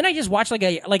 And then I just watched like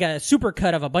a super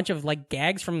cut of a bunch of like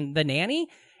gags from the Nanny,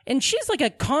 and she's like a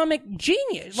comic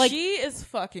genius. Like she is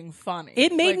fucking funny.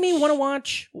 It made me want to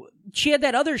watch. She had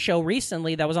that other show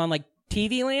recently that was on like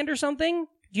TV Land or something.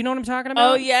 Do you know what I'm talking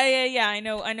about? Oh yeah. I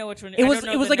know which one. It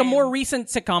was like a more recent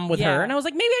sitcom with her, and I was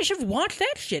like, maybe I should watch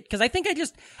that shit because I think I'm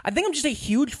just a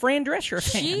huge Fran Drescher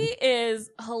fan. She is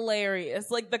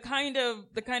hilarious. Like the kind of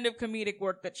comedic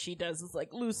work that she does is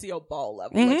like Lucille Ball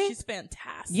level. Mm-hmm. Like she's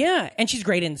fantastic. Yeah, and she's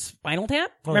great in Spinal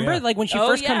Tap. Remember, like when she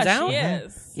first comes out. She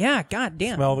is. Yeah,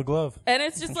 goddamn. Smell the glove. And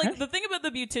it's just like the thing about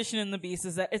the Beautician and the Beast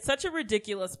is that it's such a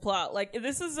ridiculous plot. Like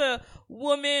this is a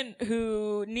woman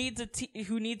who needs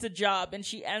a job, and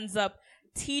she ends up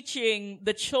teaching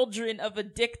the children of a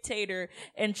dictator,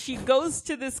 and she goes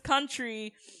to this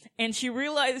country and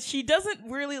she doesn't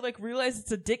really realize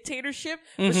it's a dictatorship,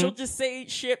 but she'll just say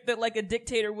shit that like a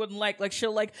dictator wouldn't like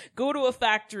she'll like go to a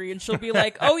factory and she'll be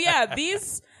like, oh yeah,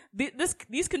 these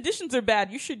conditions are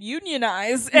bad, you should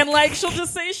unionize, and like she'll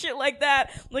just say shit like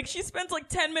that. Like she spends like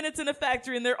 10 minutes in a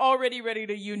factory and they're already ready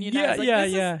to unionize.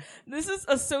 This is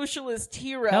a socialist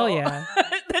hero. Hell yeah.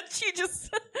 That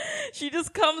she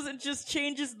just comes and just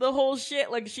changes the whole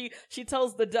shit. Like she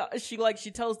tells the daughter,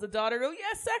 oh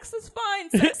yeah, sex is fine,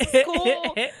 sex is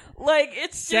cool. Like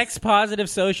it's just, sex positive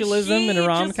socialism in a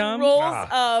rom-com. Rolls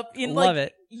up in love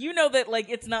it. You know that like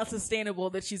it's not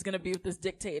sustainable that she's gonna be with this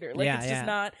dictator. Like it's just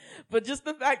not. But just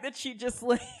the fact that she just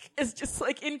like is just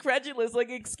like incredulous. Like,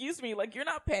 excuse me, like you're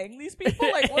not paying these people.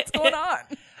 Like what's going on?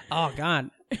 Oh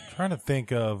God. I'm trying to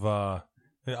think of more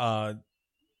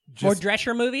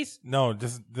Drescher movies. No,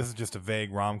 this is just a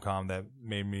vague rom-com that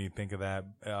made me think of that.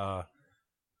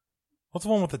 What's the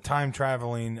one with the time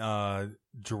traveling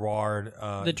Gerard?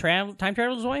 The time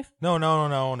traveler's wife?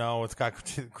 No. It's got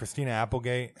Christina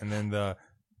Applegate and then the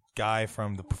guy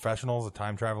from The Professionals, The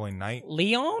Time Traveling Knight.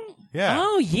 Leon? Yeah.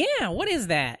 Oh yeah. What is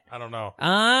that? I don't know.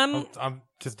 I'm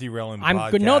just derailing the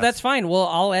podcast. No, that's fine. Well,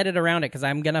 I'll edit around it because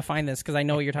I'm gonna find this because I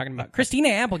know what you're talking about. Christina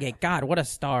Applegate. God, what a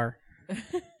star.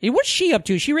 What's she up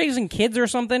to? Is she raising kids or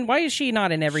something? Why is she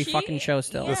not in every fucking show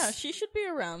still? Yeah, she should be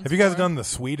around. Have you guys done The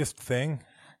Sweetest Thing?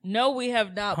 No, we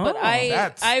have not. But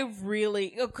I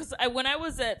really, because when I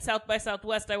was at South by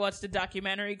Southwest, I watched a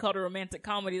documentary called A Romantic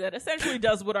Comedy that essentially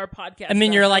does what our podcast. And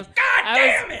then does. you're like, God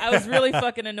damn it! I was really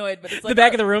fucking annoyed, but it's like the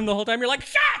back of the room the whole time. You're like,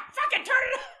 shut, fucking turn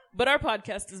it off. But our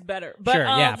podcast is better. But, sure,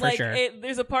 yeah, for sure.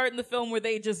 There's a part in the film where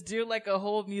they just do like a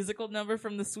whole musical number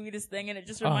from The Sweetest Thing, and it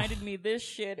just reminded me this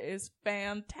shit is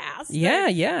fantastic.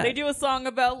 Yeah. They do a song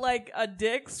about like a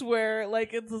dicks where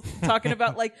like it's talking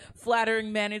about like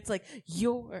flattering men. It's like,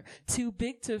 you're too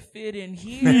big to fit in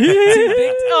here. Too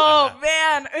big. Oh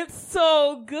man, it's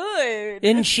so good.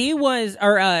 And she was,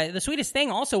 or The Sweetest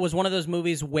Thing also was one of those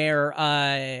movies where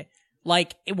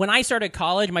Like, when I started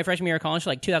college, my freshman year of college,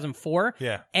 like 2004,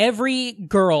 every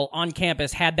girl on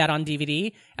campus had that on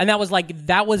DVD, and that was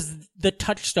the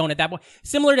touchstone at that point.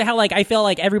 Similar to how, like, I feel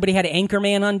like everybody had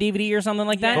Anchorman on DVD or something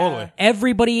like that. Totally.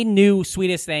 Everybody knew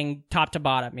Sweetest Thing top to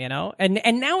bottom, you know?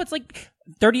 And now it's like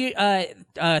 13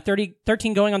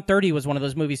 Going on 30 was one of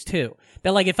those movies too.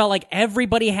 That, like, it felt like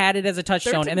everybody had it as a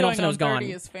touchstone, and then all of a sudden it was gone.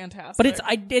 30 is fantastic. But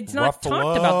it's not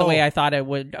talked about the way I thought it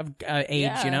would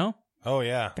age, you know? Oh,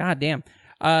 yeah. God damn.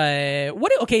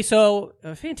 Okay, so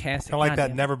fantastic. I like that.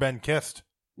 Damn. Never Been Kissed.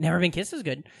 Never Been Kissed is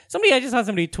good. I just saw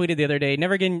somebody tweeted the other day.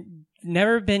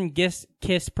 Never been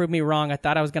kissed. Prove me wrong. I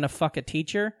thought I was gonna fuck a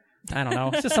teacher. I don't know.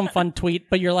 It's just some fun tweet.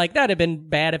 But you're like, that'd have been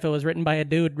bad if it was written by a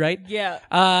dude, right? Yeah.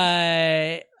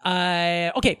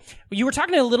 Okay. You were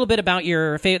talking a little bit about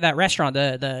your that restaurant,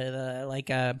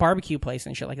 the barbecue place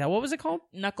and shit like that. What was it called?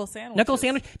 Knuckle Sandwich. Knuckle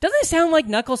Sandwich. Doesn't it sound like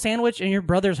Knuckle Sandwich and your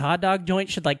brother's hot dog joint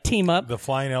should like team up? The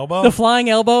Flying Elbow? The Flying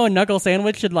Elbow and Knuckle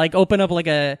Sandwich should like open up like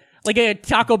a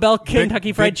Taco Bell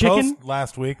Kentucky Fried Chicken. Post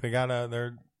last week, they got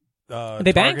they're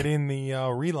they targeting the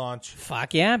relaunch.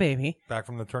 Fuck yeah, baby. Back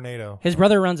from the tornado. His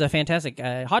brother runs a fantastic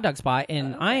hot dog spot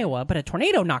in Iowa, but a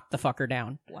tornado knocked the fucker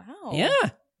down. Wow. Yeah.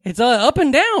 It's up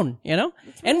and down, you know?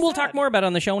 And we'll talk more about it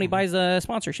on the show when he buys a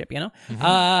sponsorship, you know?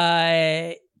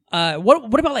 Mm-hmm.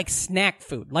 What about like snack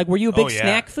food? Like, were you a big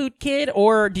snack food kid,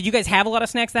 or did you guys have a lot of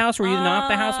snacks at the house? Were you not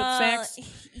the house with snacks?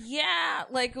 Yeah,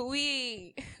 like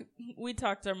we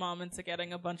talked our mom into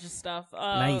getting a bunch of stuff.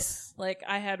 Nice. Like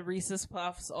I had Reese's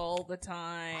Puffs all the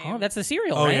time. Oh, that's the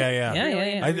cereal, oh, right?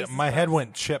 Yeah. My head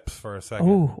went chips for a second.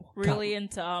 Ooh, really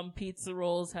into pizza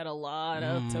rolls. Had a lot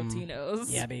of Totinos.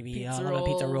 Yeah, baby. Pizza love rolls.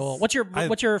 a pizza roll.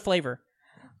 What's your flavor?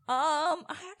 I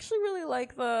actually really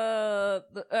like the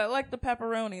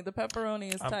pepperoni. The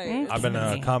pepperoni is tight. I've been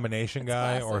a combination it's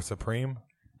guy classic. or Supreme.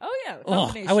 Oh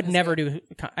yeah, I would never do.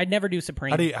 I'd never do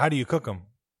Supreme. How do you cook them?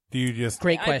 Do you just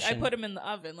Great question. I put them in the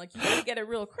oven. Like you gotta get it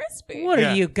real crispy. What do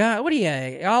you got? What do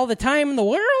you all the time in the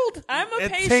world? I'm a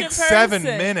patient person. It takes 7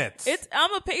 minutes.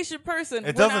 I'm a patient person.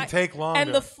 It doesn't take long.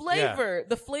 And the flavor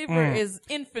is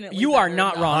infinitely. You are better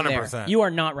not than wrong 100%. there. You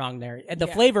are not wrong there. The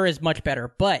flavor is much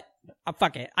better, but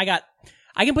fuck it. I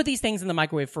can put these things in the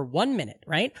microwave for 1 minute,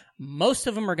 right? Most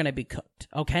of them are going to be cooked,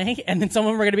 okay? And then some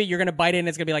of them are going to be, you're going to bite it and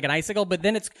it's going to be like an icicle, but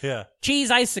then it's cheese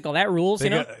icicle. That rules, you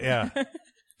know?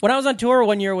 When I was on tour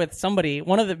one year with somebody,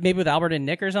 maybe with Albert and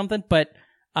Nick or something, but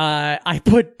I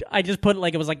just put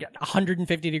like, it was like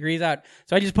 150 degrees out.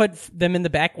 So I just put them in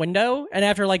the back window, and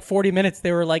after like 40 minutes,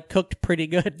 they were like cooked pretty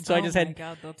good. So I just had,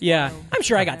 God, that's wild. I'm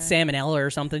sure I got Okay. salmonella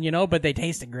or something, you know, but they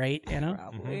tasted great, you know?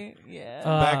 Probably,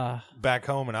 yeah. back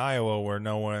home in Iowa, where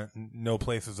no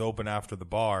place is open after the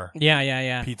bar.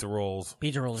 Yeah. Pizza rolls.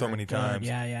 are So many good. times.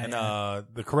 Yeah. And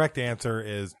the correct answer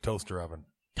is toaster oven.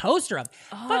 Toaster oven.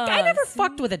 Fuck, I never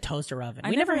fucked with a toaster oven.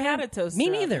 I never had a toaster Me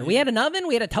neither. oven. We had an oven,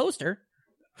 we had a toaster.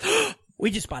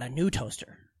 We just bought a new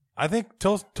toaster. I think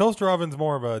toaster oven's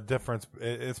more of a difference.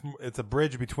 It's a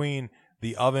bridge between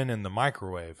the oven and the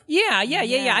microwave. Yeah.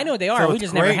 I know they are. So We it's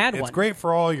just great. never had one. It's great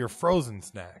for all your frozen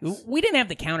snacks. We didn't have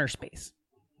the counter space.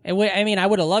 I would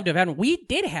have loved to have had one. We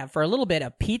did have for a little bit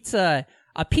a pizza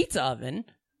oven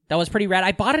that was pretty rad.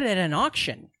 I bought it at an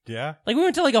auction. Yeah. Like we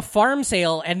went to like a farm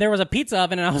sale and there was a pizza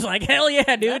oven and I was like, hell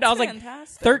yeah, dude. That's I was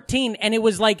fantastic. like 13 and it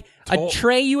was like a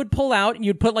tray you would pull out and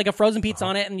you'd put like a frozen pizza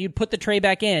on it and you'd put the tray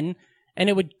back in and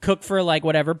it would cook for like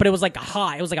whatever, but it was like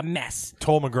hot. It was like a mess.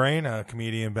 Toll McGrain, a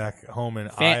comedian back home in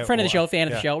Iowa. Friend of the show, fan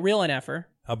of the show, real NFer.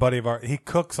 A buddy of ours, he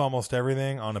cooks almost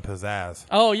everything on a pizzazz.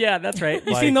 Oh yeah, that's right.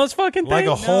 You seen those fucking things? Like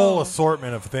a whole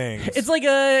assortment of things. It's like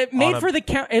made for the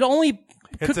count. It only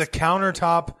It's a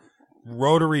countertop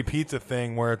rotary pizza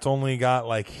thing where it's only got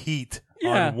like heat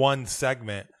on one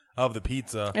segment of the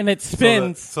pizza, and it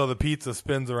spins. So the pizza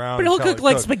spins around. But it'll cook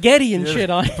like spaghetti and shit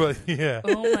on it. But yeah.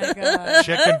 Oh my god.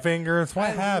 Chicken fingers,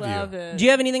 what have love you? It. Do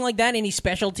you have anything like that? Any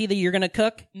specialty that you're gonna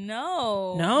cook?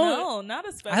 No, not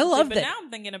a specialty. I loved but it. Now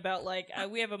I'm thinking about like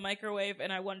we have a microwave,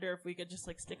 and I wonder if we could just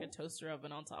like stick a toaster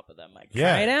oven on top of that microwave.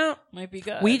 Yeah. Try it out. Might be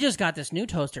good. We just got this new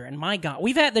toaster, and my god,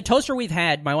 we've had the toaster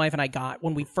my wife and I got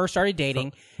when we first started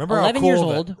dating. Remember 11 how cool years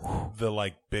old. the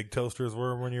like big toasters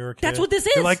were when you were a kid? That's what this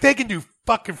is. They're like they can do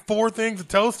fucking 4 things of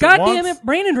toast God at once. damn it,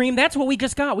 Brandon Dream, that's what we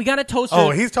just got. We got a toaster. Oh,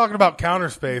 he's talking about counter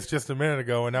space just a minute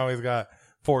ago, and now he's got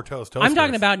 4 toasters. I'm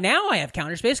talking about now I have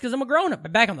counter space because I'm a grown up.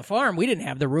 But back on the farm, we didn't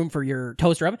have the room for your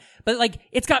toaster oven. But like,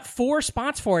 it's got 4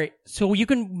 spots for it. So you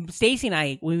can, Stacy and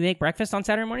I, when we make breakfast on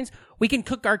Saturday mornings, we can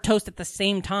cook our toast at the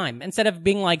same time. Instead of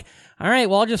being like, all right,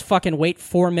 well, I'll just fucking wait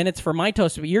 4 minutes for my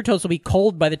toast. But your toast will be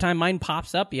cold by the time mine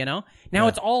pops up, you know? Now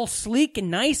it's all sleek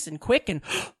and nice and quick and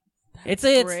It's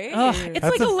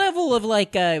like a level of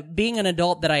like being an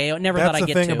adult that I never thought I'd get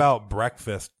to. That's the thing about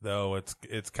breakfast, though.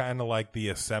 It's kind of like the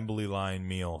assembly line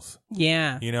meals.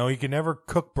 Yeah. You know, you can never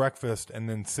cook breakfast and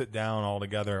then sit down all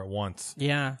together at once.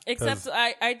 Yeah. Except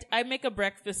I make a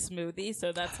breakfast smoothie,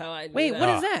 so that's how I do Wait, that. what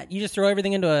is that? You just throw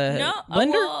everything into a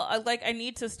blender? Well, I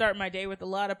need to start my day with a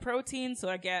lot of protein, so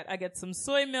I get some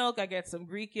soy milk, I get some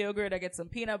Greek yogurt, I get some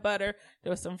peanut butter,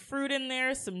 there's some fruit in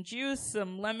there, some juice,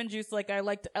 some lemon juice. Like I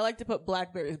like to put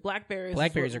blackberries. Blackberries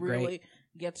are really great.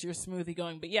 Gets your smoothie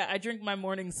going. But yeah, I drink my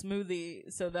morning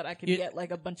smoothie so that I can get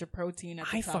like a bunch of protein at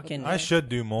the top of the day. I should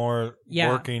do more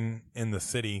working in the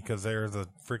city because there's a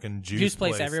freaking juice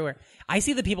place everywhere. I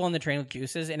see the people on the train with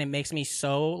juices and it makes me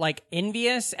so like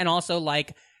envious and also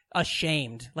like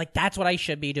ashamed. Like that's what I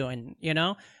should be doing, you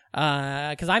know?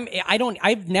 Cause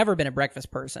I've never been a breakfast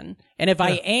person. And if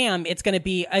I am, it's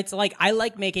like I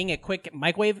like making a quick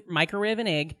microwave an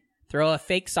egg, throw a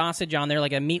fake sausage on there,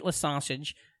 like a meatless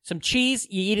sausage, some cheese,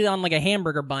 you eat it on like a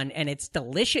hamburger bun, and it's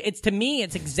delicious. To me,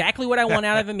 it's exactly what I want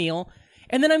out of a meal.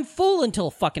 And then I'm full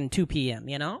until fucking 2 p.m.,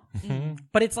 you know? Mm-hmm.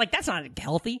 But it's like, that's not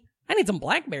healthy. I need some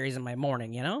blackberries in my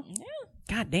morning, you know? Yeah.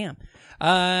 God damn.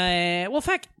 Well, in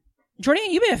fact, Jourdain,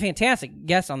 you've been a fantastic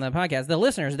guest on the podcast. The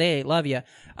listeners, they love you.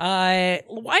 Why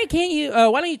don't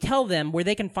you tell them where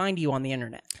they can find you on the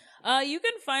internet? You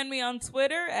can find me on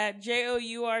Twitter at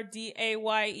JOURDAYEN.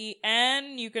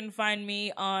 You can find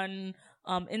me on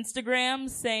Instagram,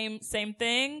 same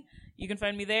thing. You can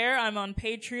find me there. I'm on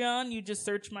Patreon. You just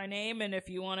search my name, and if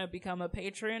you want to become a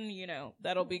patron, you know,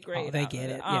 that'll be great. Oh, they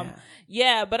get it.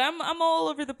 Yeah, but I'm all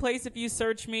over the place. If you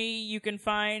search me, you can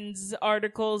find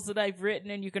articles that I've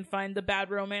written, and you can find the Bad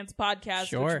Romance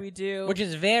podcast, which we do. Which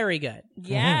is very good.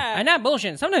 Yeah. I'm not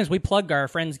bullshitting. Sometimes we plug our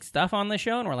friends' stuff on the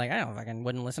show, and we're like, I don't fucking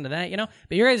wouldn't listen to that, you know?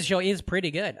 But your guys' show is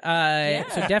pretty good.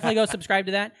 So definitely go subscribe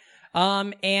to that.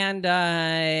 And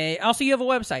also you have a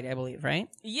website, I believe, right?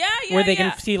 Yeah, where they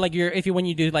can see like when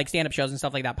you do like stand-up shows and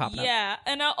stuff like that popping up. Yeah,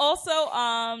 and also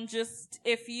just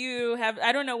if you have,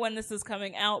 I don't know when this is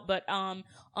coming out, but on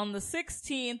the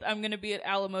 16th I'm going to be at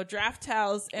Alamo Draft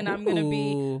House, and I'm going to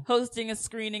be hosting a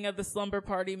screening of the Slumber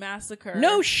Party Massacre.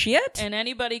 No shit. And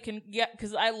anybody can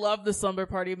because I love the Slumber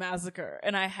Party Massacre,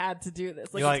 and I had to do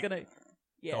this. Like, it's gonna.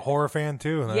 Yeah. A horror fan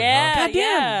too. Then,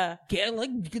 yeah, huh?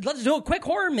 Let's do a quick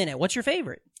horror minute. What's your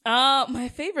favorite?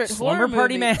 My favorite Slumber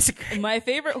Party Massacre. My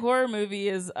favorite horror movie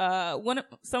is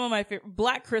some of my favorite.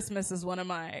 Black Christmas is one of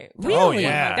my. Really? Oh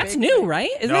yeah, that's new,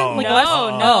 right? Isn't no, it like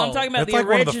no, I'm talking about it's the like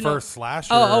original. One of the first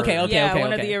slasher. Oh, okay.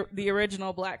 One of the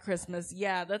original Black Christmas.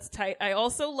 Yeah, that's tight. I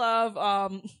also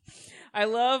love I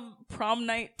love Prom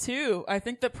Night 2. I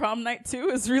think that Prom Night 2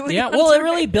 is really well, it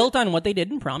really built on what they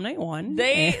did in Prom Night 1.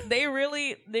 They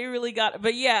really got it.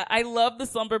 But yeah, I love the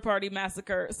Slumber Party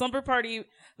Massacre.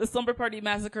 The Slumber Party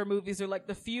Massacre movies are like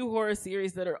the few horror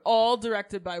series that are all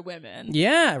directed by women.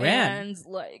 Yeah, rad. And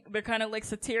like they're kind of like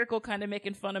satirical, kind of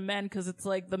making fun of men because it's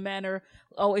like the men are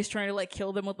always trying to like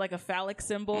kill them with like a phallic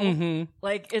symbol. Mm-hmm.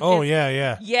 Like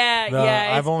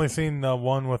yeah. I've only seen the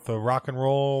one with the rock and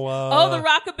roll. The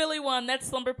rockabilly one. That's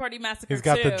Slumber Party Massacre. He's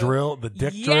got the drill, the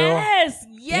dick drill. Yes,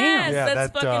 Damn. Yeah,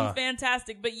 that's fucking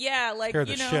fantastic. But yeah, like scared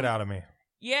the shit out of me.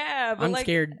 Yeah, but I'm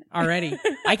scared already.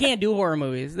 I can't do horror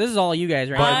movies. This is all you guys,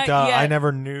 right? But I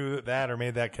never knew that or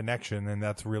made that connection, and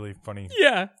that's really funny.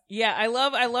 Yeah. I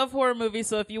love horror movies.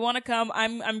 So if you want to come,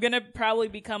 I'm gonna probably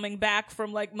be coming back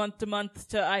from like month to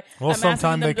month I'm sometime asking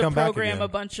them they come back program again. a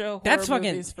bunch of that's horror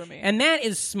fucking movies for me. And that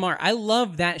is smart. I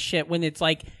love that shit when it's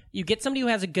like you get somebody who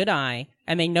has a good eye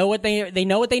and they know what they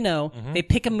know. Mm-hmm. They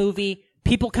pick a movie,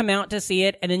 people come out to see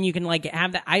it, and then you can like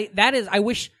have that. I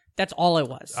wish that's all it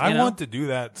was. I want to do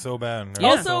that so bad. Yeah.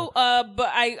 Also,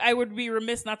 but I would be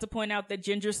remiss not to point out that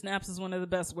Ginger Snaps is one of the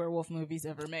best werewolf movies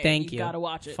ever made. Thank you. You gotta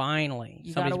watch it. Finally.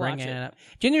 You Somebody's gotta watch bringing it. it up.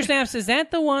 Ginger Snaps, is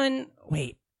that the one?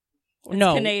 Wait. It's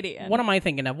no. Canadian. What am I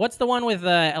thinking of? What's the one with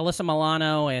Alyssa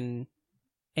Milano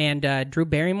and Drew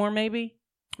Barrymore, maybe?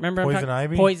 Remember Poison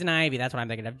Ivy? Poison Ivy, that's what I'm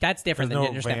thinking of. That's different There's than no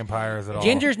Ginger Snaps. vampires at all.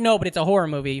 Ginger's no, but it's a horror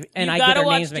movie, and you I get their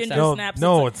watch names mixed Ginger up. Snaps.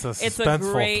 No, it's a It's a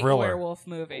suspenseful great thriller. werewolf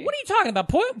movie. What are you talking about?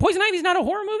 Poison Ivy's not a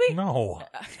horror movie? No.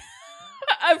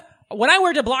 When I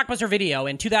worked at Blockbuster Video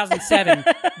in 2007,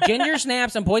 Ginger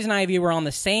Snaps and Poison Ivy were on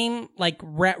the same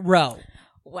row.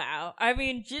 Wow. I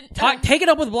mean, take it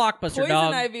up with Blockbuster, Poison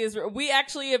dog. Ivy is. We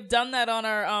actually have done that on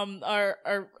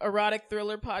our erotic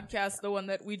thriller podcast, the one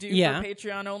that we do for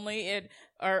Patreon only.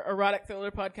 Our erotic thriller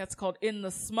podcast called In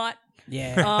the Smut.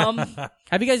 Yeah.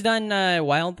 Have you guys done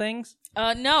Wild Things?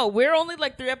 No, we're only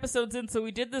like 3 episodes in, so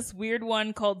we did this weird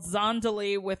one called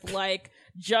Zondali with like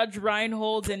Judge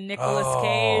Reinhold and Nicolas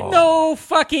Cage. No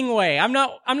fucking way. I'm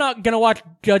not gonna watch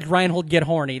Judge Reinhold get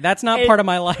horny. That's not part of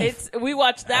my life. We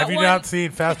watched that. Have you not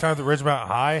seen Fast Times at Ridgemont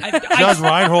High? Judge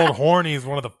Reinhold horny is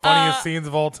one of the funniest scenes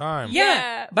of all time.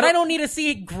 Yeah, but I don't need to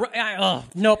see.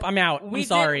 Nope, I'm out. I'm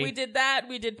sorry. We did that.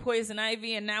 We did Poison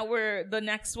Ivy, and now the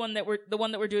next one that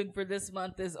we're doing for this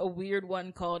month is a weird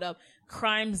one called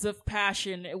Crimes of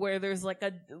Passion, where there's like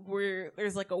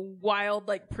a wild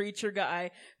like preacher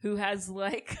guy who has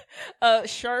like a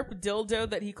sharp dildo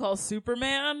that he calls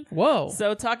Superman. Whoa!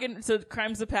 So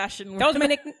Crimes of Passion. That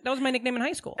was my nickname in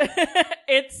high school.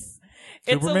 It's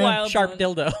Superman? a wild sharp one.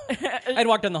 dildo. I'd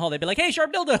walk down the hall. They'd be like, "Hey,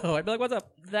 sharp dildo." I'd be like, "What's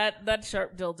up?" That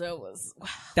sharp dildo was. Wow.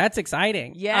 That's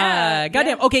exciting. Yeah.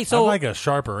 Goddamn. Okay, so I like a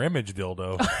sharper image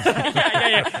dildo.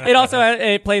 yeah. It also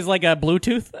it plays like a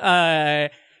Bluetooth.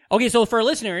 Okay, so for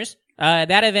listeners,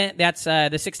 that event that's the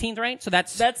 16th, right? So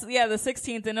that's the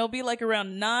 16th, and it'll be like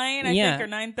around 9, I think, or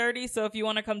 9:30. So if you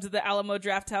want to come to the Alamo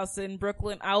Draft House in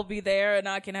Brooklyn, I'll be there, and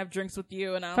I can have drinks with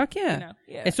you. And fuck yeah. You know,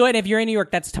 yeah. And so if you're in New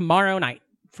York, that's tomorrow night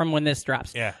from when this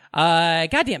drops. Yeah.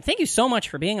 Goddamn. Thank you so much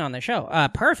for being on the show.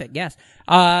 Perfect. Yes.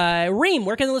 Reem,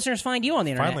 where can the listeners find you on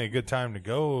the internet? Finally, a good time to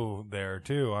go there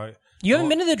too. You haven't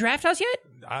been to the Draft House yet?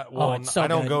 I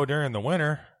don't go during the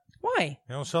winter. Why?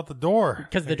 They don't shut the door.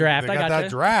 Because the draft. They I got gotcha. that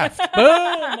draft. Boom!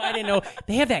 I didn't know.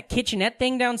 They have that kitchenette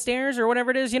thing downstairs or whatever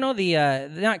it is. You know,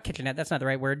 not kitchenette. That's not the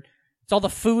right word. It's all the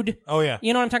food. Oh, yeah.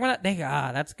 You know what I'm talking about?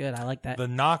 That's good. I like that. The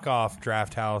knockoff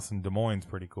draft house in Des Moines is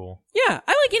pretty cool. Yeah,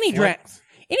 I like any draft.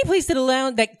 Any place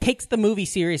that takes the movie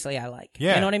seriously, I like.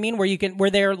 Yeah. You know what I mean? Where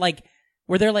they're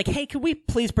like, hey, could we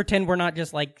please pretend we're not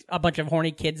just like a bunch of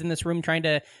horny kids in this room trying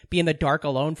to be in the dark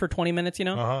alone for 20 minutes, you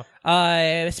know? Uh-huh.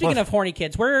 Speaking of horny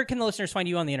kids, where can the listeners find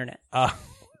you on the internet?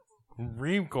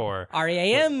 Reamcore.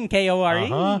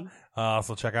 REAMKORE. Uh-huh.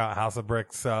 Also check out House of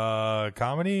Bricks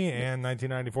comedy and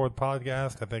 1994 the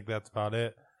podcast. I think that's about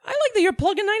it. I like that you're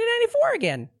plugging 1994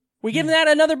 again. We giving that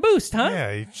another boost, huh?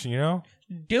 Yeah, you know.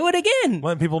 Do it again.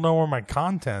 Letting people know where my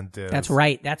content is. That's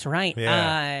right.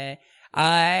 Yeah.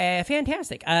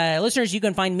 Fantastic. Listeners, you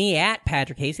can find me at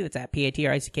Patrick Casey. That's at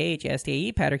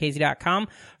PatrickHaste, PatrickCasey.com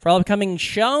for all upcoming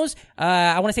shows.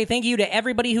 I want to say thank you to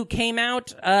everybody who came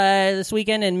out, this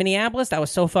weekend in Minneapolis. That was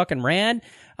so fucking rad.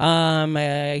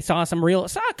 I saw a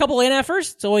couple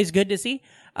NFers. It's always good to see.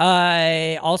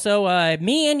 Also,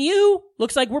 me and you,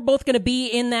 looks like we're both going to be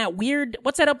in that weird,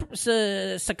 what's that up,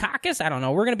 Secaucus? I don't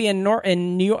know. We're going to be in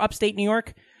upstate New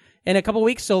York in a couple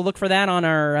weeks. So look for that on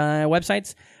our,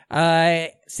 websites.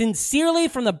 Sincerely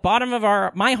from the bottom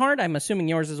of my heart, I'm assuming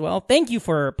yours as well. Thank you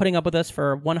for putting up with us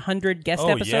for 100 guest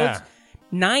episodes. Yeah.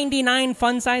 99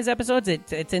 fun size episodes.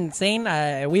 It's insane.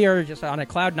 We are just on a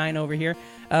cloud 9 over here.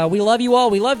 We love you all.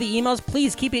 We love the emails.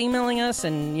 Please keep emailing us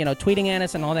and, tweeting at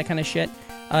us and all that kind of shit.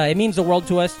 It means the world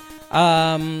to us.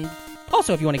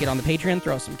 Also, if you want to get on the Patreon,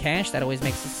 throw some cash. That always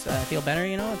makes us feel better,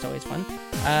 It's always fun.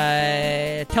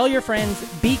 Tell your friends,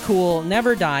 be cool,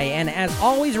 never die, and as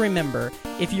always, remember,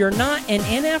 if you're not an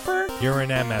NFer, you're an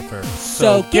MFer.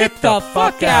 So get the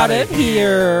fuck out of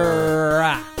here.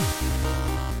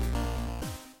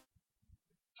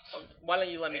 Why don't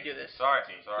you let me do this? Sorry.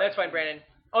 That's fine, Brandon.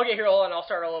 Okay, here, hold on. I'll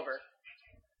start all over.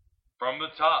 From the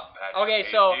top, Patrick. Okay,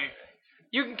 so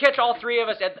you can catch all three of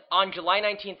us on July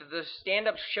 19th at the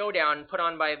stand-up showdown put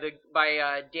on by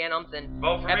Dan Umpton.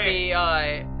 Vote for me. You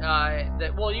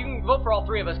can vote for all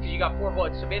three of us because you got 4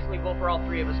 votes. So basically, vote for all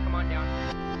three of us. Come on down.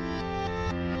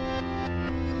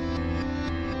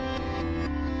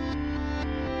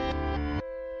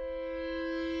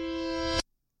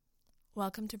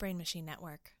 Welcome to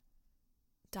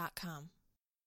BrainMachineNetwork.com.